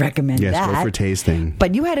highly recommend that. Yes, go for tasting.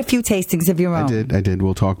 But you had a few tastings of your own. I did.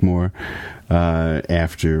 We'll talk more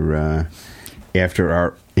after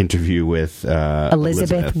our interview with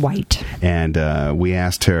Elizabeth White. And we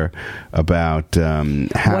asked her about how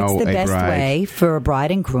what's the best way for a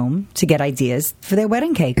bride and groom to get ideas for their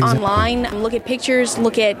wedding cake. Exactly. Online, look at pictures,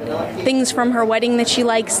 look at things from her wedding that she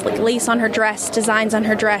likes, like lace on her dress, designs on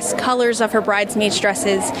her dress, colors of her bridesmaids'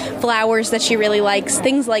 dresses, flowers that she really likes,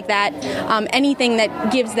 things like that. Anything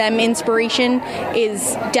that gives them inspiration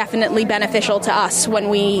is definitely beneficial to us when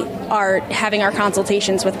we are having our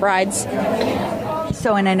consultations with brides.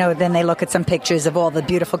 So, and I know then they look at some pictures of all the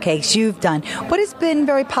beautiful cakes you've done. What has been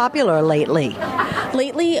very popular lately?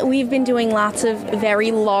 Lately, we've been doing lots of very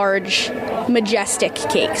large, majestic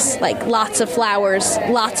cakes, like lots of flowers,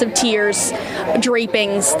 lots of tiers,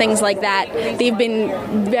 drapings, things like that. They've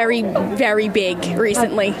been very, very big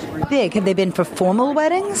recently. Big? Have they been for formal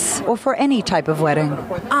weddings or for any type of wedding?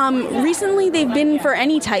 Recently, they've been for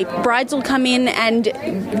any type. Brides will come in and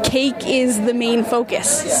cake is the main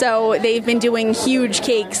focus. So they've been doing huge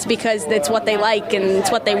cakes because it's what they like and it's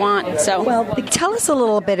what they want. So, well, tell us a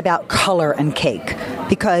little bit about color and cake,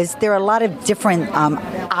 because there are a lot of different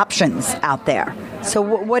options out there. So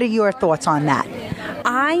what are your thoughts on that?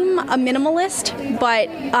 I'm a minimalist, but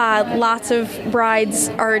lots of brides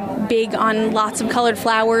are big on lots of colored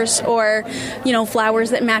flowers, or,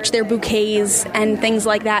 flowers that match their bouquets and things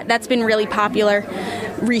like that. That's been really popular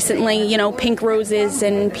recently, pink roses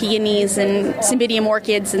and peonies and cymbidium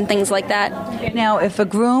orchids and things like that. Now, if a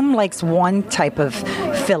groom likes one type of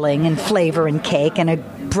filling and flavor and cake and a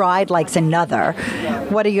bride likes another,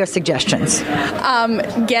 what are your suggestions?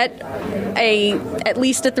 Get at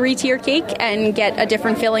least a 3-tier cake and get a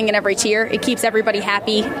different filling in every tier. It keeps everybody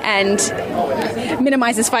happy and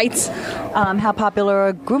minimizes fights. How popular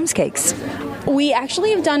are groom's cakes? We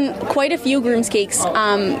actually have done quite a few groom's cakes,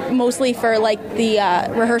 mostly for the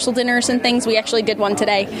rehearsal dinners and things. We actually did one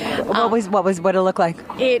today. What did it look like?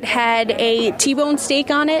 It had a T-bone steak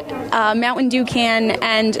on it, a Mountain Dew can,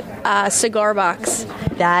 and a cigar box.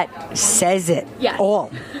 That says it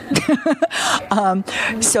all.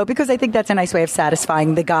 So because I think that's a nice way of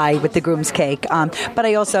satisfying the guy with the groom's cake. But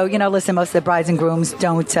I also, listen, most of the brides and grooms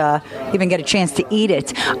don't even get a chance to eat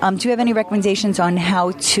it. Do you have any recommendations on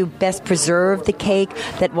how to best preserve the cake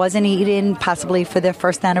that wasn't eaten, possibly for their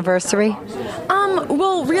first anniversary?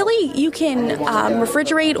 Well, really, you can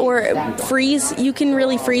refrigerate or freeze. You can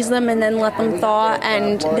really freeze them and then let them thaw,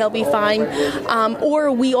 and they'll be fine.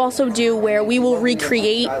 Or we also do where we will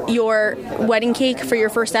recreate your wedding cake for your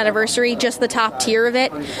first anniversary, just the top tier of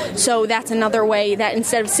it. So that's another way that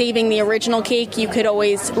instead of saving the original cake, you could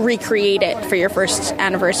always recreate it for your first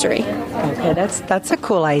anniversary. Okay, that's a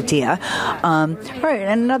cool idea. All right,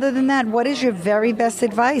 and other than that, what is your very best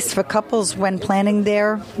advice for couples when planning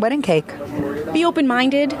their wedding cake? Be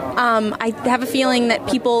open-minded. I have a feeling that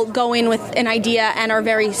people go in with an idea and are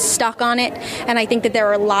very stuck on it, and I think that there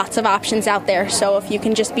are lots of options out there. So if you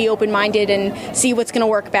can just be open-minded and see what's going to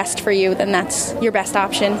work best for you, then that's your best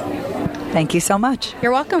option. Thank you so much.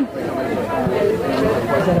 You're welcome.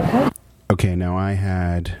 Okay, now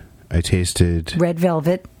I tasted red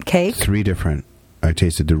velvet cake. 3 different. I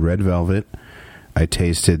tasted the red velvet. I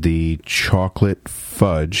tasted the chocolate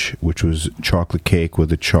fudge, which was chocolate cake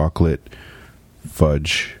with a chocolate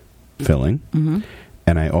fudge filling. Mm-hmm.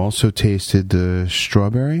 And I also tasted the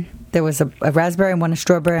strawberry. There was a raspberry and one a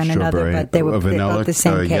strawberry and another, but they were both the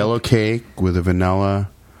same cake. Yellow cake with a vanilla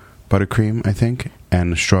buttercream, I think,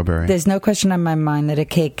 and a strawberry. There's no question in my mind that a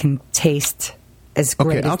cake can taste as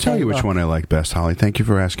great as I'll tell you which one I like best, Holly. Thank you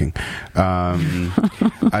for asking.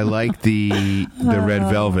 I like the red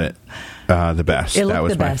velvet the best. That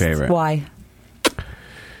was my favorite. Why?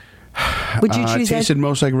 Would you choose it tasted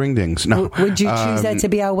most like ringdings. No. Would you choose that to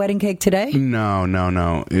be our wedding cake today?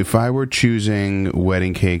 No. If I were choosing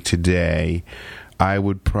wedding cake today, I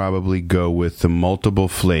would probably go with the multiple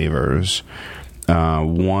flavors.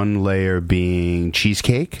 One layer being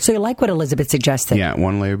cheesecake. So you like what Elizabeth suggested? Yeah,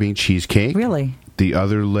 one layer being cheesecake. Really? The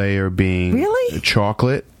other layer being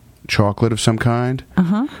chocolate of some kind.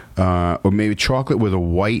 Or maybe chocolate with a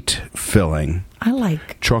white filling. I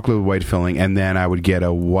like chocolate with white filling, and then I would get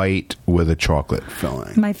a white with a chocolate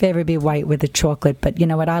filling. My favorite would be white with a chocolate, but you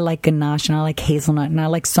know what? I like ganache, and I like hazelnut, and I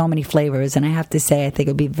like so many flavors, and I have to say, I think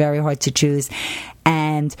it would be very hard to choose.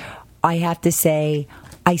 And I have to say,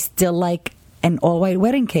 I still like an all-white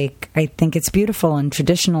wedding cake. I think it's beautiful and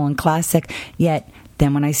traditional and classic, yet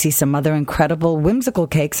then when I see some other incredible whimsical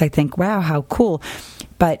cakes, I think, wow, how cool.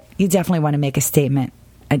 But you definitely want to make a statement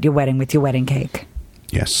at your wedding with your wedding cake.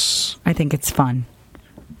 Yes. I think it's fun.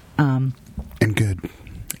 And good.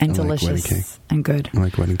 And I delicious. Like wedding cake. And good. I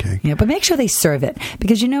like wedding cake. Yeah, but make sure they serve it.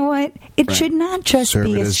 Because you know what? It should not just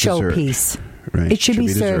be a showpiece. Right. It should be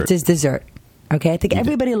served as dessert. Okay? I think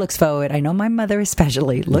everybody looks forward. I know my mother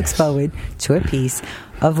especially looks forward to a piece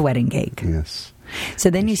of wedding cake. Yes. So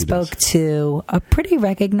then you spoke to a pretty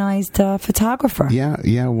recognized photographer.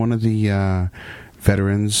 Yeah, one of the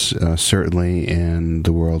veterans, certainly in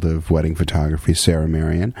the world of wedding photography, Sarah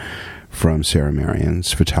Marion, from Sarah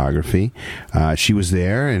Marion's Photography. She was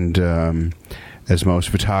there, and as most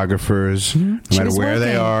photographers, no matter where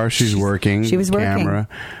they are, she's working. She was working. Camera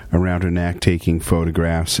around her neck, taking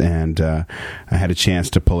photographs, and I had a chance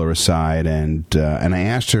to pull her aside, and I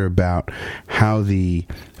asked her about how the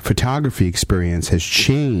photography experience has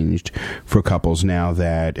changed for couples now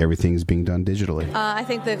that everything's being done digitally. I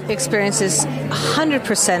think the experience is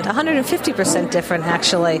 100%, 150% different,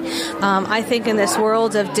 actually. I think in this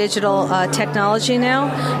world of digital technology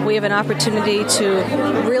now, we have an opportunity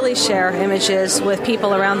to really share images with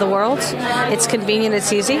people around the world. It's convenient,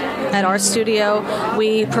 it's easy. At our studio,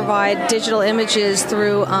 we provide digital images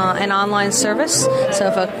through an online service. So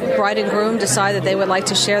if a bride and groom decide that they would like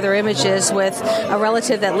to share their images with a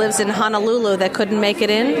relative that lives in Honolulu that couldn't make it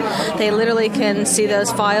in, they literally can see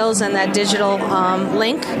those files and that digital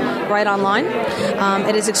link right online.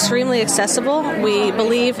 It is extremely accessible. We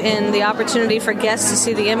believe in the opportunity for guests to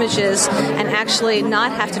see the images and actually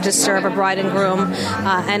not have to disturb a bride and groom.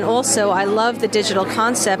 And also, I love the digital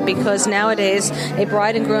concept because nowadays a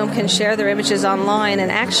bride and groom can share their images online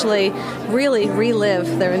and actually really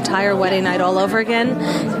relive their entire wedding night all over again,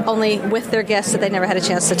 only with their guests that they never had a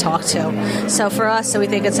chance to talk to. So for us, we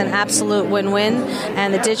think it's an absolute win-win,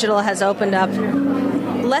 and the digital has opened up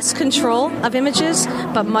less control of images,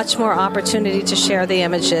 but much more opportunity to share the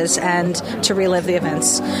images and to relive the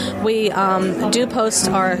events. We do post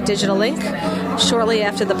our digital link shortly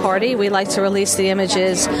after the party. We like to release the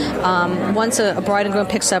images once a bride and groom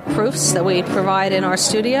picks up proofs that we provide in our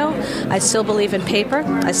studio. I still believe in paper.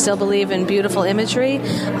 I still believe in beautiful imagery,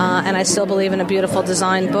 and I still believe in a beautiful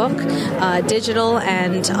design book. Digital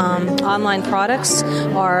and online products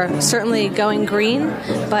are certainly going green,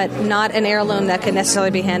 but not an heirloom that can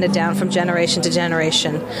necessarily be handed down from generation to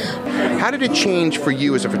generation. How did it change for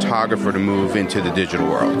you as a photographer to move into the digital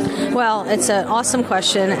world? Well, it's an awesome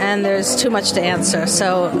question, and there's too much to answer.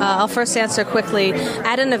 So I'll first answer quickly.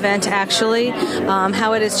 At an event, actually,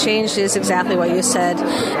 how it has changed is exactly what you said.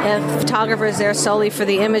 A photographer is there solely for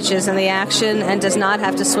the images and the action and does not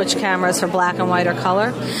have to switch cameras for black and white or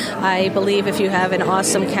color. I believe if you have an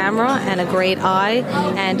awesome camera and a great eye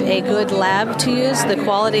and a good lab to use, the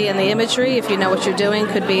quality and the imagery, if you know what you're doing,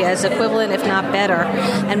 could be as equivalent, if not better,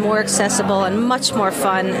 and more accessible and much more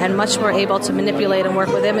fun and much more able to manipulate and work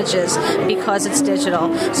with images because it's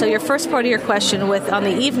digital. So your first part of your question with on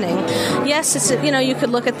the evening, yes, it's, you could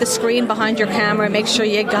look at the screen behind your camera and make sure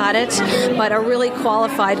you got it, but a really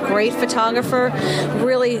qualified, great photographer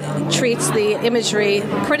really treats the imagery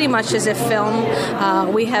pretty much as if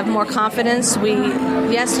film. We have more confidence. We,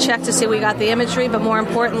 yes, check to see we got the imagery, but more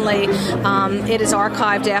importantly, it is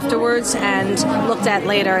archived afterwards and looked at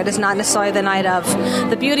later. It is not necessarily the night of.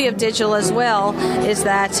 The beauty of digital as well is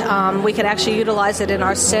that we could actually utilize it in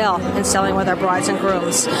our sale and selling with our brides and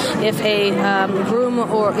grooms. If a groom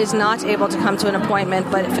is not able to come to an appointment,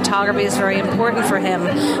 but photography is very important for him,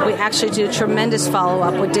 we actually do tremendous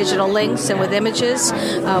follow-up with digital links and with images.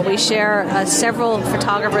 We share several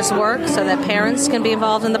photographers' work so that parents can be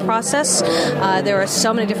involved in the process. There are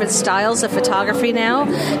so many different styles of photography now,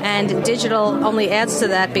 and digital only adds to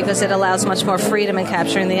that because it allows much more freedom in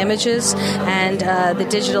capturing the images, and the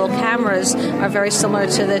digital cameras are very similar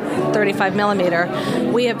to the 35 millimeter.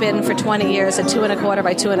 We have been for 20 years a 2.25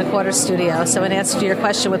 by 2.25 studio. So in answer to your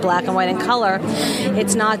question with black and white and color,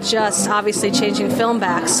 it's not just obviously changing film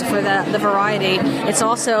backs for the variety. It's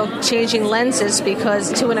also changing lenses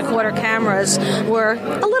because 2.25 cameras were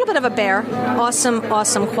a little bit of a bear. Awesome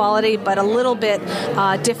quality, but a little bit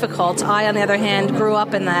difficult. I, on the other hand, grew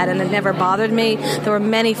up in that, and it never bothered me. There were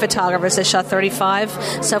many photographers that shot 35,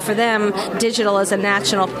 so for them, digital is a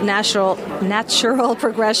natural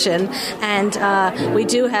progression, and we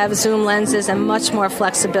do have zoom lenses and much more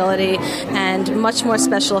flexibility and much more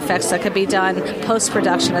special effects that could be done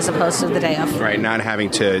post-production as opposed to the day of. Right, not having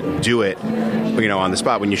to do it, on the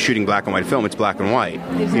spot. When you're shooting black and white film, it's black and white.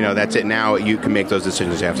 Exactly. That's it. Now you can make those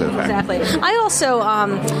decisions after the fact. Exactly. I also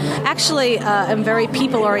actually am very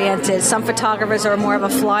people-oriented. Some photographers are more of a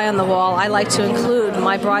fly on the wall. I like to include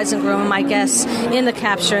my brides and groom and my guests in the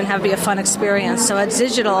capture and have it be a fun experience. So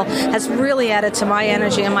digital has really added to my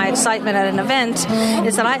energy and my excitement at an event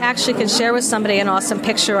is that I actually can share with somebody an awesome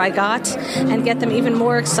picture I got and get them even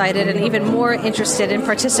more excited and even more interested in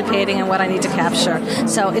participating in what I need to capture.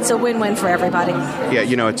 So it's a win-win for everybody.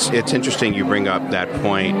 Yeah, it's interesting you bring up that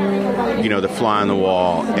point, the fly on the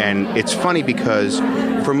wall. And it's funny because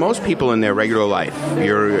for most people in their regular life,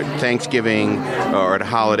 you're at Thanksgiving or at a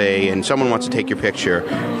holiday and someone wants to take your picture,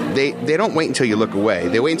 they don't wait until you look away.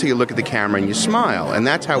 They wait until you look at the camera and you smile. And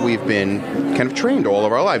that's how we've been kind of trained all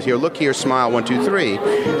of our lives. Here, look here, smile, 1, 2, 3.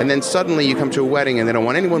 And then suddenly you come to a wedding and they don't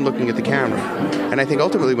want anyone looking at the camera. And I think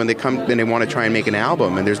ultimately when they come and they want to try and make an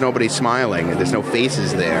album and there's nobody smiling and there's no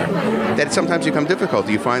faces there, that sometimes becomes difficult.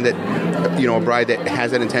 You find that a bride that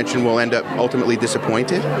has that intention will end up ultimately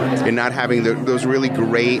disappointed in not having those really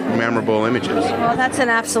great, memorable images? Well, that's an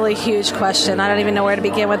absolutely huge question. I don't even know where to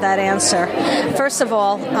begin with that answer. First of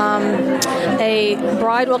all, a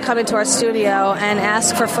bride will come into our studio and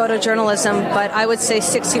ask for photojournalism, but I would say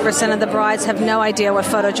 60% of the brides have no idea what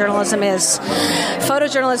photojournalism is.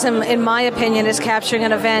 Photojournalism, in my opinion, is capturing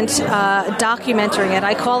an event, documenting it.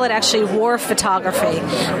 I call it actually war photography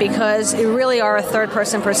because you really are a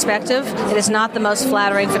third-person perspective. It is not the most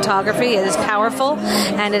flattering photography. It is powerful,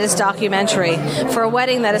 and it is documentary. For a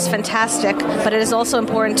wedding, that is fantastic, but it is also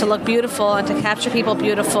important to look beautiful and to capture people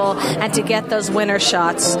beautiful and to get those winner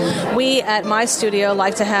shots. We, at my studio,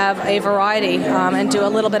 like to have a variety and do a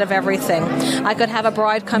little bit of everything. I could have a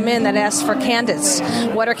bride come in that asks for candids.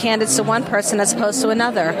 What are candids to one person as opposed to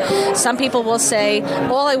another? Some people will say,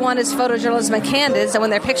 all I want is photojournalism and candids, and when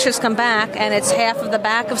their pictures come back and it's half of the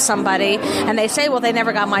back of somebody, and they say, well, they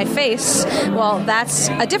never got my face, well, that's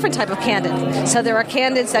a different type of candid. So there are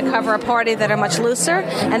candids that cover a party that are much looser,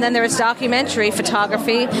 and then there is documentary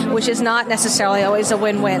photography, which is not necessarily always a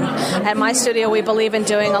win-win. At my studio, we believe in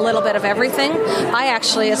doing a little bit of everything. I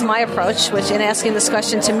actually, as my approach, which in asking this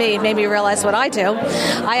question to me made me realize what I do,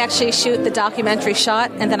 I actually shoot the documentary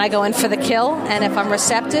shot, and then I go in for the kill, and if I'm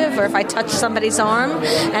receptive or if I touch somebody's arm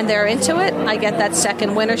and they're into it, I get that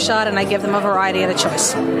second winner shot, and I give them a variety and a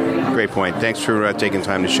choice. Great point. Thanks for taking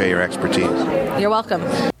time to share your expertise. You're welcome.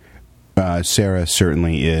 Sarah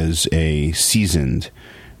certainly is a seasoned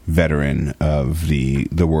veteran of the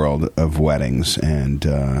world of weddings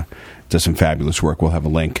and does some fabulous work. We'll have a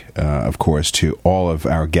link, of course, to all of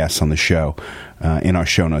our guests on the show in our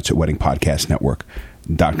show notes at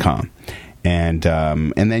weddingpodcastnetwork.com. And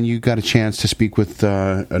then you got a chance to speak with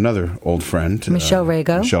another old friend, Michelle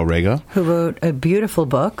Rago, who wrote a beautiful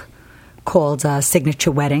book called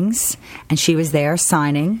Signature Weddings, and she was there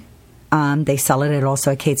signing. They sell it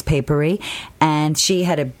also at Kate's Paperie, and she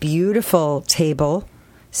had a beautiful table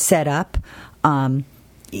set up.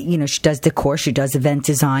 She does decor, she does event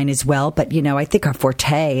design as well, but I think her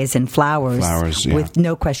forte is in flowers yeah. With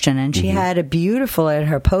no question. And she had at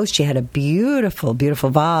her post, she had a beautiful, beautiful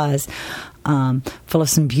vase full of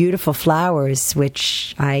some beautiful flowers,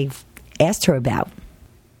 which I asked her about.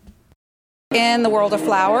 In the world of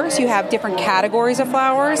flowers, you have different categories of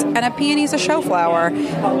flowers, and a peony is a show flower.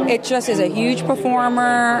 It just is a huge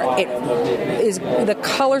performer. The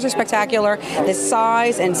colors are spectacular. The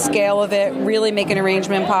size and scale of it really make an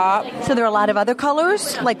arrangement pop. So there are a lot of other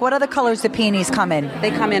colors? Like what other colors do peonies come in?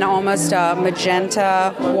 They come in almost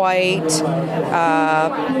magenta, white,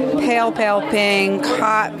 pale pink,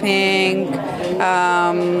 hot pink,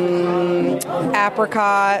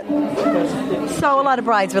 apricot. So a lot of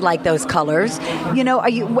brides would like those colors. Are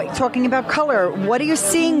you talking about color? What are you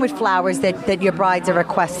seeing with flowers that your brides are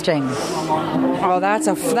requesting? Oh, that's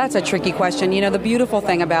a tricky question. The beautiful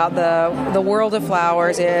thing about the world of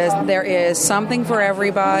flowers is there is something for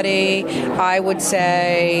everybody. I would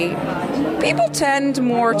say people tend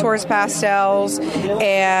more towards pastels,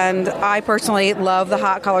 and I personally love the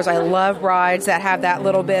hot colors. I love brides that have that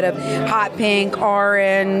little bit of hot pink,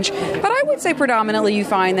 orange. But I would say predominantly you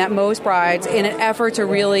find that most brides, in an effort to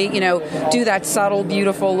really, do that subtle,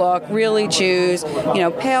 beautiful look, really choose,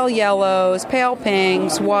 pale yellows, pale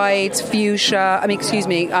pinks, whites, fuchsia,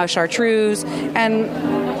 chartreuse,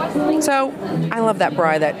 and so I love that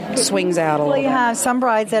bride that swings out a little. Well, you have some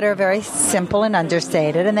brides that are very simple and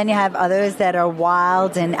understated, and then you have others that are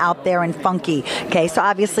wild and out there and funky. Okay, so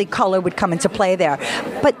obviously color would come into play there.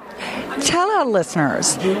 But tell our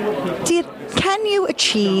listeners, can you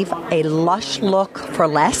achieve a lush look for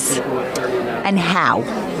less, and how?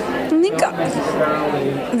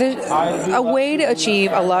 I think a way to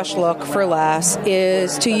achieve a lush look for less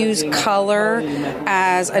is to use color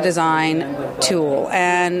as a design tool.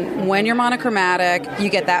 And when you're monochromatic, you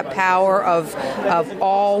get that power of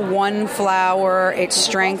all one flower. It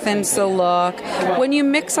strengthens the look. When you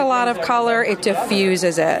mix a lot of color, it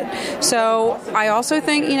diffuses it. So I also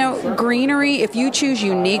think, greenery, if you choose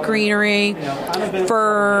unique greenery,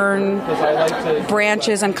 fern,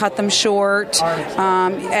 branches and cut them short,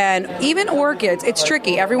 and even orchids, it's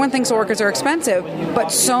tricky. Everyone thinks orchids are expensive,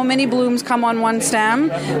 but so many blooms come on one stem.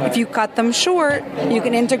 If you cut them short, you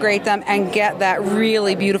can integrate them and get that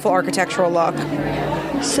really beautiful architectural look.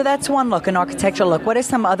 So that's one look, an architectural look. What are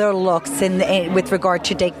some other looks with regard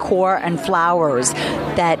to decor and flowers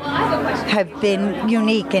that have been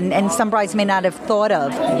unique and some brides may not have thought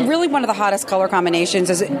of? Really one of the hottest color combinations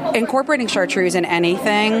is incorporating chartreuse in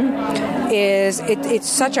anything is it's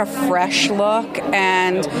such a fresh look,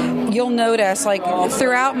 and you'll notice, like,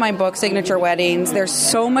 throughout my book, Signature Weddings, there's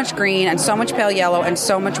so much green and so much pale yellow and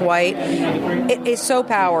so much white. It is so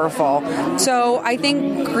powerful. So I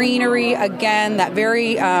think greenery, again, that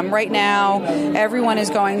very, right now, everyone is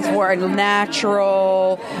going for a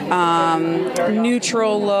natural,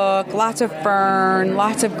 neutral look, lots of fern,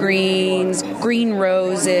 lots of greens, green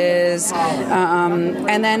roses,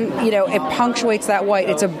 and then, it punctuates that white.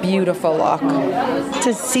 It's a beautiful look.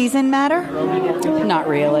 Does season matter? Not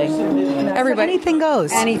really. Everybody, anything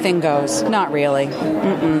goes. Anything goes. Not really.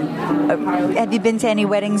 Have you been to any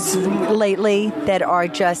weddings lately that are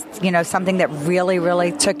just, something that really,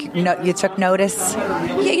 really took notice?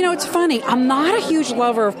 Yeah, it's funny. I'm not a huge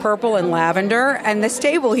lover of purple and lavender, and this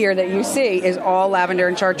table here that you see is all lavender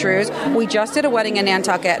and chartreuse. We just did a wedding in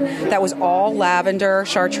Nantucket that was all lavender,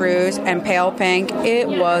 chartreuse, and pale pink. It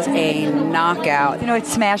was a knockout.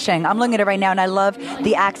 It's smashing. I'm looking at it right now, and I love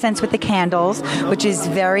the accents with the candles, which is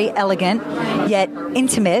very elegant, yet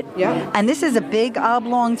intimate. Yeah. And this is a big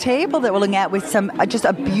oblong table that we're looking at with some just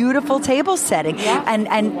a beautiful table setting, and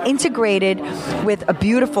integrated with a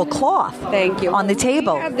beautiful cloth. Thank you. On the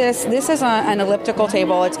table. We have this is an elliptical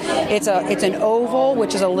table. It's an oval,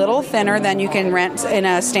 which is a little thinner than you can rent in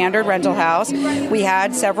a standard rental house. We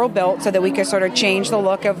had several built so that we could sort of change the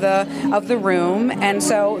look of the room, and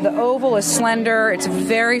so the oval is slender. It's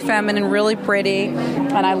very feminine, really pretty,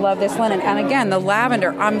 and I love this linen. And again, the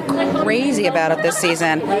lavender, I'm crazy about it this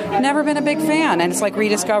season. Never been a big fan, and it's like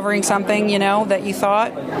rediscovering something, that you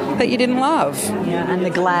thought that you didn't love. Yeah, and the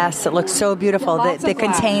glass, it looks so beautiful. The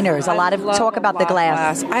containers, a lot of talk about the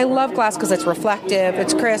glass. I love glass because it's reflective,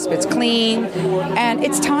 it's crisp, it's clean, and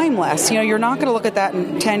it's timeless. You're not going to look at that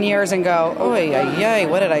in 10 years and go, oy, ay,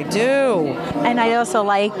 what did I do? And I also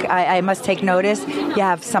like, I must take notice, you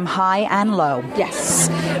have some high and low. Yes.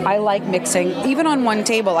 I like mixing. Even on one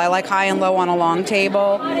table, I like high and low on a long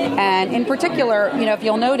table. And in particular, if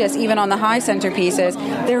you'll notice, even on the high centerpieces,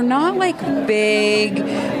 they're not like big,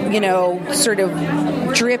 sort of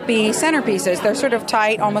drippy centerpieces. They're sort of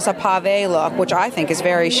tight, almost a pave look, which I think is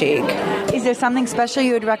very chic. Is there something special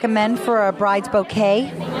you would recommend for a bride's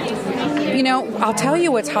bouquet? I'll tell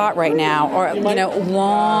you what's hot right now, or,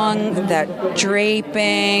 long, that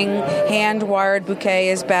draping, hand-wired bouquet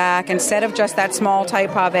is back, instead of just that small,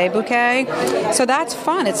 tight pave bouquet. So that's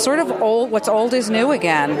fun. It's sort of old. What's old is new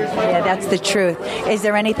again. Yeah, that's the truth. Is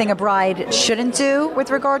there anything a bride shouldn't do with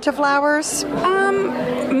regard to flowers?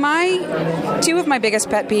 Two of my biggest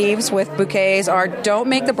pet peeves with bouquets are, don't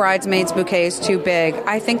make the bridesmaids' bouquets too big.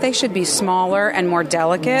 I think they should be smaller and more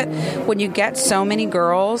delicate. When you get so many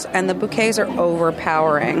girls, and the bouquets are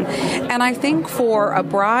overpowering. And I think for a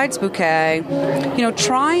bride's bouquet,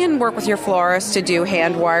 try and work with your florist to do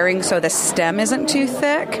hand wiring so the stem isn't too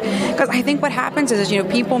thick. Because I think what happens is,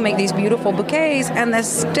 people make these beautiful bouquets, and the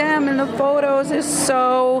stem in the photos is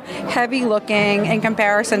so heavy looking in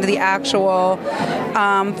comparison to the actual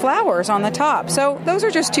flowers on the top. So those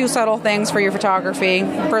are just two subtle things for your photography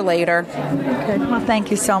for later. Good. Well,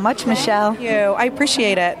 thank you so much, Michelle. Thank you. I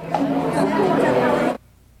appreciate it.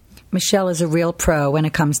 Michelle is a real pro when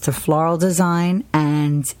it comes to floral design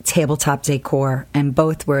and tabletop decor, and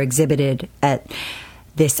both were exhibited at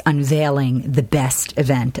this Unveiling the Best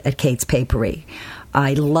event at Kate's Paperie.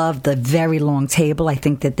 I love the very long table. I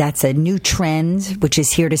think that's a new trend, which is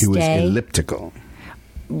here to stay. It was elliptical.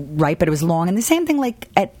 Right, but it was long. And the same thing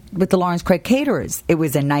with the Lawrence Craig Caterers. It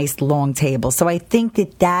was a nice long table. So I think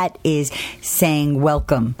that is saying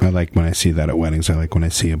welcome. I like when I see that at weddings. I like when I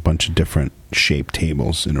see a bunch of different shaped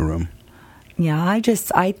tables in a room. Yeah, I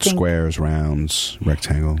think... Squares, rounds,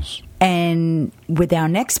 rectangles. And with our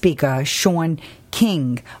next speaker, Sean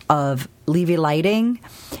King of Levy Lighting,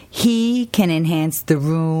 he can enhance the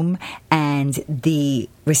room and the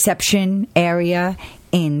reception area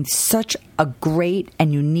in such a great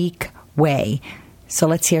and unique way. So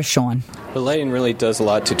let's hear Sean. The lighting really does a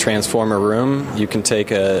lot to transform a room. You can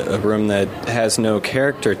take a room that has no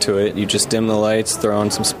character to it, you just dim the lights, throw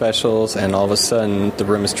on some specials, and all of a sudden the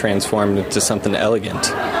room is transformed into something elegant.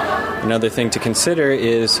 Another thing to consider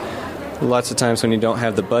is lots of times when you don't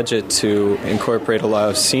have the budget to incorporate a lot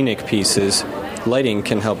of scenic pieces, lighting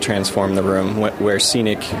can help transform the room, where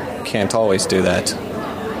scenic can't always do that.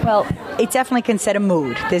 Well, it definitely can set a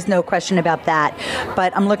mood. There's no question about that.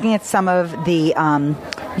 But I'm looking at some of the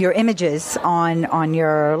your images on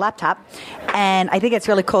your laptop, and I think it's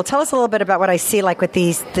really cool. Tell us a little bit about what I see, like with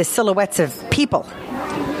the silhouettes of people.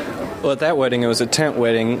 Well, at that wedding, it was a tent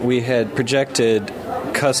wedding. We had projected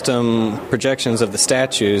custom projections of the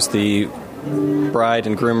statues. The bride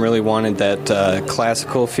and groom really wanted that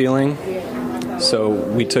classical feeling. So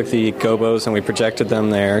we took the gobos and we projected them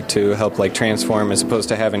there to help like transform, as opposed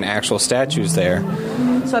to having actual statues there.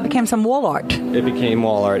 So it became some wall art. It became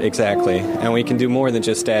wall art, exactly. And we can do more than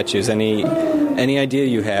just statues. Any idea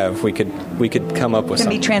you have, we could come up with can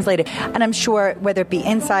something. Be translated. And I'm sure whether it be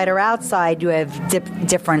inside or outside, you have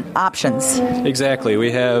different options. Exactly.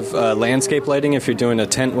 We have landscape lighting if you're doing a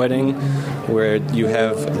tent wedding where you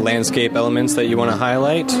have landscape elements that you want to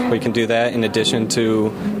highlight. We can do that in addition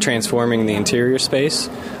to transforming the interior space.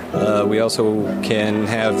 We also can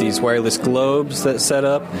have these wireless globes that set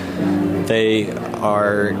up. They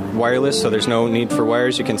are wireless, so there's no need for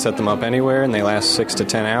wires. You can set them up anywhere, and they last 6 to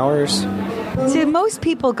 10 hours. Do most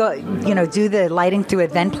people go, do the lighting through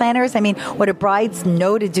event planners? I mean, or do brides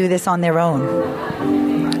know to do this on their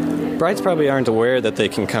own? Brides probably aren't aware that they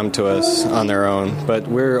can come to us on their own, but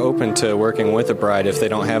we're open to working with a bride if they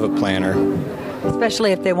don't have a planner.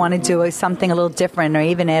 Especially if they want to do something a little different or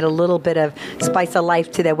even add a little bit of spice of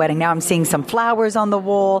life to their wedding. Now I'm seeing some flowers on the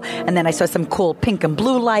wall, and then I saw some cool pink and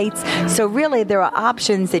blue lights. So really there are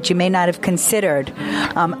options that you may not have considered.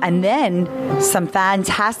 And then some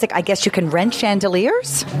fantastic, I guess you can rent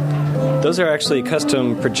chandeliers? Those are actually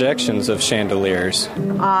custom projections of chandeliers.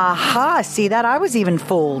 Aha, see that? I was even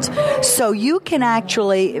fooled. So you can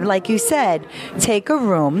actually, like you said, take a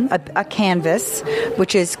room, a canvas,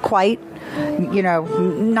 which is quite,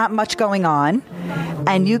 not much going on,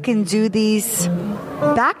 and you can do these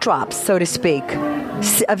backdrops, so to speak,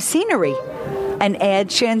 of scenery and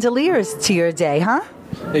add chandeliers to your day, huh?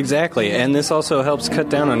 Exactly, and this also helps cut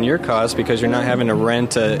down on your costs because you're not having to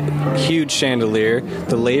rent a huge chandelier.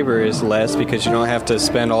 The labor is less because you don't have to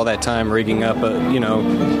spend all that time rigging up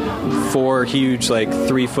 4 huge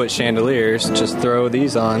 3-foot chandeliers. Just throw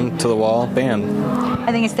these on to the wall, bam.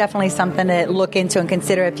 I think it's definitely something to look into and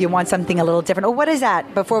consider if you want something a little different. Oh, what is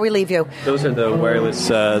that before we leave you? Those are the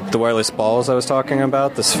wireless balls I was talking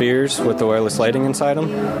about, the spheres with the wireless lighting inside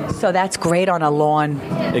them. So that's great on a lawn.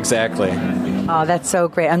 Exactly. Oh, that's so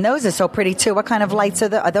great. And those are so pretty, too. What kind of lights are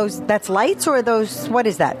those? That's lights, or are those, what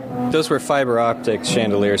is that? Those were fiber optic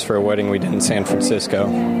chandeliers for a wedding we did in San Francisco.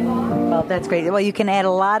 Well, that's great. Well, you can add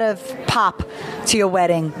a lot of pop to your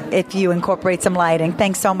wedding if you incorporate some lighting.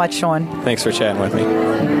 Thanks so much, Sean. Thanks for chatting with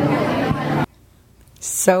me.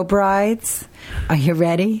 So, brides, are you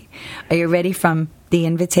ready? Are you ready from the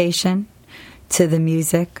invitation to the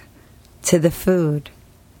music to the food?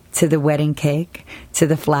 To the wedding cake, to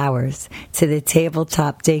the flowers, to the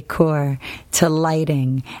tabletop decor, to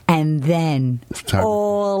lighting, and then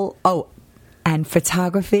and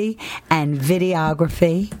photography and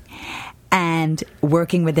videography and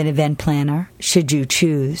working with an event planner, should you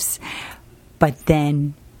choose, but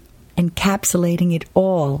then encapsulating it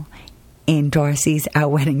all in Darcy's Our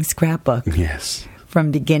Wedding Scrapbook. Yes.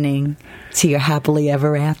 From beginning to your happily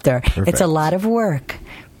ever after. Perfect. It's a lot of work,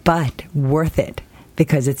 but worth it.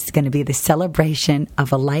 Because it's going to be the celebration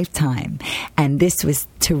of a lifetime. And this was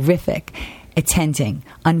terrific, attending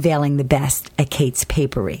Unveiling the Best at Kate's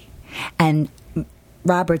Paperie. And,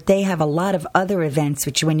 Robert, they have a lot of other events,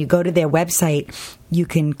 which when you go to their website, you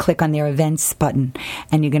can click on their events button.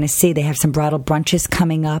 And you're going to see they have some bridal brunches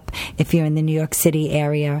coming up if you're in the New York City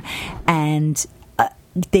area. And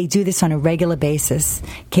they do this on a regular basis,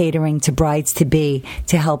 catering to brides-to-be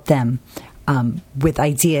to help them with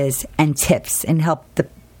ideas and tips and help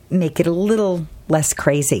make it a little less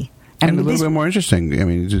crazy. And a little bit more interesting. I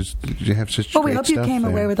mean, you have such Well, great we hope you stuff came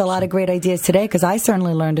there. away with a lot of great ideas today, because I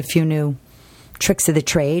certainly learned a few new tricks of the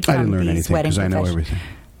trade from I didn't learn these anything wedding because I know professionals. everything.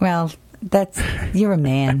 Well, you're a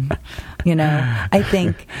man, I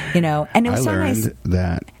think, and it was so nice.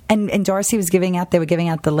 That. And Darcy was they were giving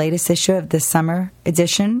out the latest issue of the summer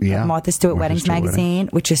edition of Martha Stewart Weddings magazine,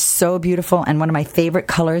 which is so beautiful. And one of my favorite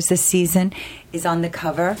colors this season is on the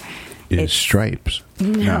cover. It's stripes.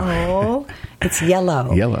 No, it's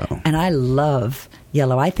yellow. Yellow. And I love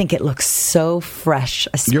yellow. I think it looks so fresh,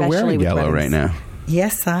 especially You're wearing with yellow weddings. right now.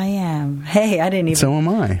 Yes, I am. Hey, I didn't even. So am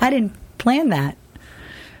I. I didn't plan that.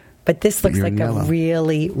 But this looks You're like in a yellow.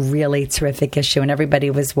 really, really terrific issue, and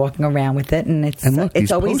everybody was walking around with it, and it's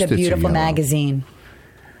these always a Post-its are beautiful yellow. magazine.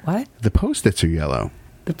 What? The Post-its are yellow.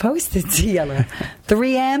 The Post-its are yellow.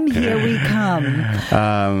 3M, here we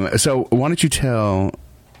come. So why don't you tell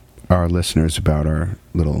our listeners about our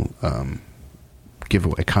little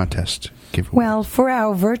giveaway contest giveaway? Well, for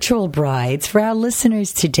our virtual brides, for our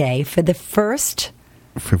listeners today, for the first...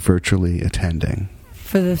 For virtually attending.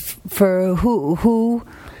 For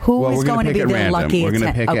who is going to be the lucky? We're going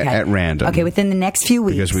to pick at random. Okay, within the next few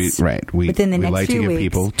weeks. Because we like to give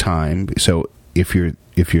people time. So if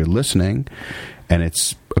you're listening, and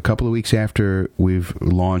it's a couple of weeks after we've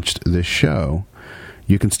launched this show,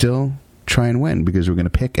 you can still try and win because we're going to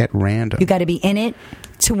pick at random. You got to be in it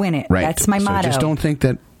to win it. Right. That's my motto. Just don't think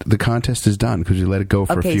that the contest is done because you let it go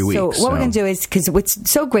for a few weeks. So what we're going to do is, because what's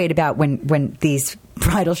so great about when these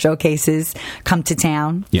bridal showcases come to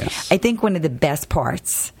town, yes, I think one of the best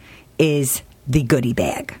parts is the goodie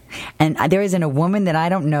bag. And there isn't a woman that I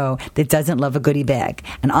don't know that doesn't love a goodie bag.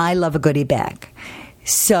 And I love a goodie bag.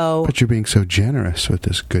 So, but you're being so generous with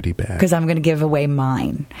this goodie bag. Because I'm going to give away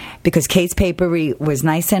mine. Because Kate's Paperie was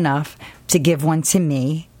nice enough to give one to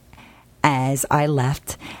me as I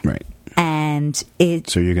left. Right. And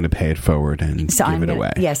so you're going to pay it forward and give it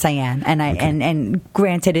away. Yes, I am. And and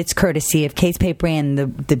granted, it's courtesy of Kate's Paperie and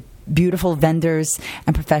the beautiful vendors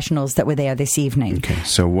and professionals that were there this evening. Okay,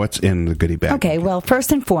 so what's in the goodie bag? Okay, well,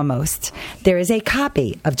 first and foremost, there is a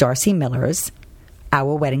copy of Darcy Miller's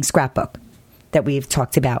Our Wedding Scrapbook that we've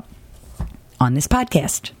talked about on this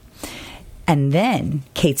podcast. And then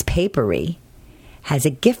Kate's Paperie has a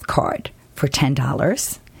gift card for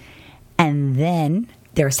 $10. And then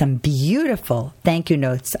there are some beautiful thank you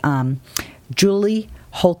notes. Julie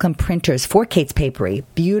Holcomb printers for Kate's Paperie.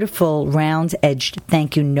 Beautiful round-edged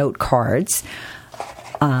thank you note cards.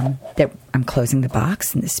 That I'm closing the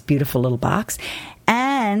box in this beautiful little box.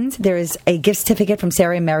 And there is a gift certificate from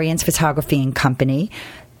Sarah Marion's Photography and Company.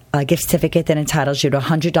 A gift certificate that entitles you to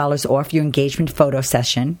 $100 off your engagement photo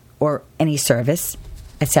session or any service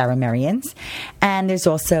at Sarah Marion's. And there's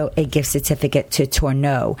also a gift certificate to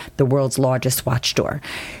Tourneau, the world's largest watch store.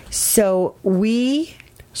 So we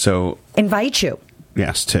invite you.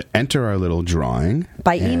 Yes, to enter our little drawing.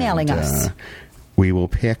 By emailing us. We will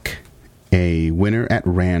pick a winner at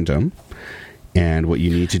random. And what you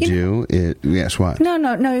need to do is... Yes, what? No,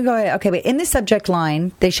 you go ahead. Okay, wait. In the subject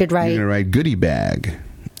line, they should write... You're going to write goodie bag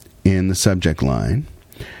in the subject line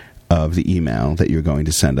of the email that you're going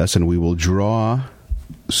to send us, and we will draw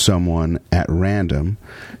someone at random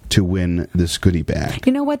to win this goodie bag.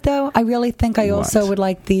 You know what, though? I really think I also would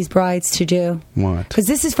like these brides to do. What? Because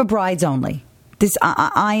this is for brides only. This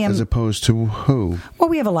I am... As opposed to who? Well,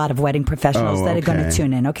 we have a lot of wedding professionals that are going to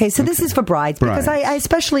tune in. Okay, so this is for brides because I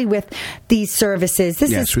especially with these services.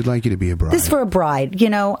 We'd like you to be a bride. This is for a bride. You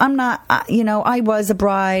know, I'm not. I was a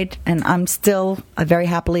bride, and I'm still a very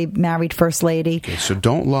happily married first lady. Okay, so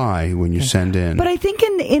don't lie when you send in. But I think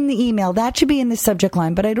in the email that should be in the subject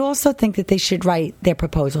line. But I'd also think that they should write their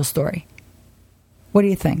proposal story. What do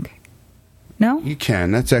you think? No, you can.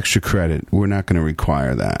 That's extra credit. We're not going to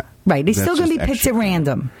require that. Right. It's still going to be picked at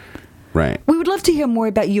random. Right. We would love to hear more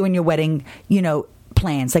about you and your wedding,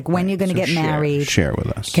 plans, like when you're going to get married. Share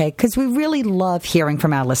with us. Okay, because we really love hearing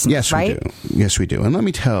from our listeners, yes, right? Yes, we do. And let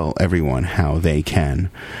me tell everyone how they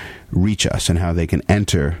can reach us and how they can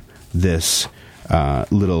enter this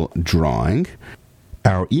little drawing.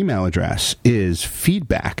 Our email address is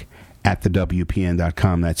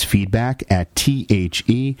feedback@thewpn.com. That's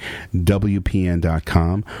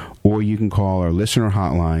feedback@thewpn.com. Or you can call our listener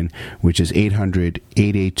hotline, which is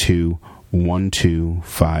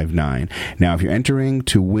 800-882-1259. Now, if you're entering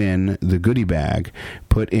to win the goodie bag,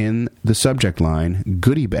 put in the subject line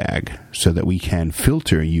goodie bag so that we can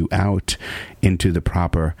filter you out into the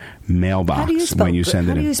proper mailbox when you send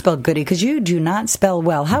it in. How do you spell goodie? Because you do not spell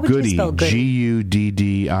well. How would you spell goodie?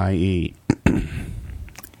 Guddie.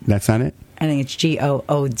 That's not it? I think it's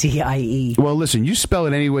Goodie. Well, listen, you spell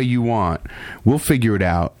it any way you want. We'll figure it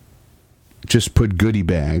out. Just put goodie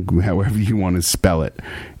bag, however you want to spell it,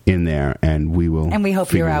 in there, and we will. And we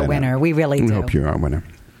hope you're our winner. We really do. We hope you're our winner,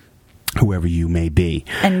 whoever you may be.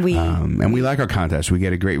 And we like our contest. We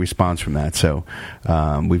get a great response from that. So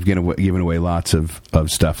we've given away lots of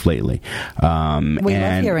stuff lately. We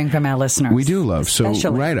love hearing from our listeners. We do love. So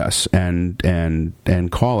write us and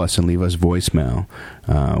call us and leave us voicemail.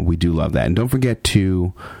 We do love that. And don't forget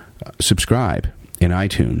to subscribe in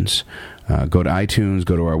iTunes. Go to iTunes,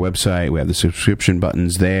 go to our website. We have the subscription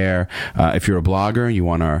buttons there. If you're a blogger, you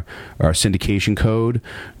want our syndication code,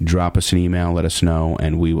 drop us an email, let us know,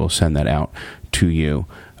 and we will send that out to you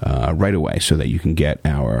right away so that you can get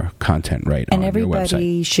our content right on your website. And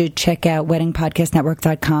everybody should check out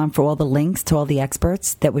weddingpodcastnetwork.com for all the links to all the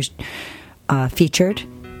experts that was featured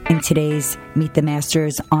in today's Meet the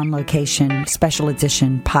Masters on Location special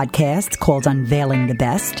edition podcast called Unveiling the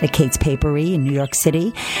Best at Kate's Paperie in New York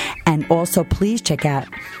City. And also please check out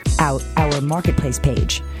our marketplace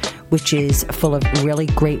page, which is full of really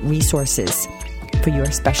great resources for your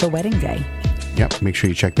special wedding day. Yep, make sure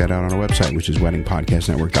you check that out on our website, which is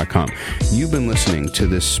weddingpodcastnetwork.com. You've been listening to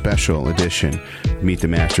this special edition, Meet the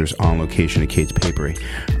Masters on Location at Kate's Paperie.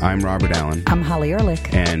 I'm Robert Allen. I'm Holli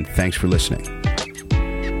Ehrlich. And thanks for listening.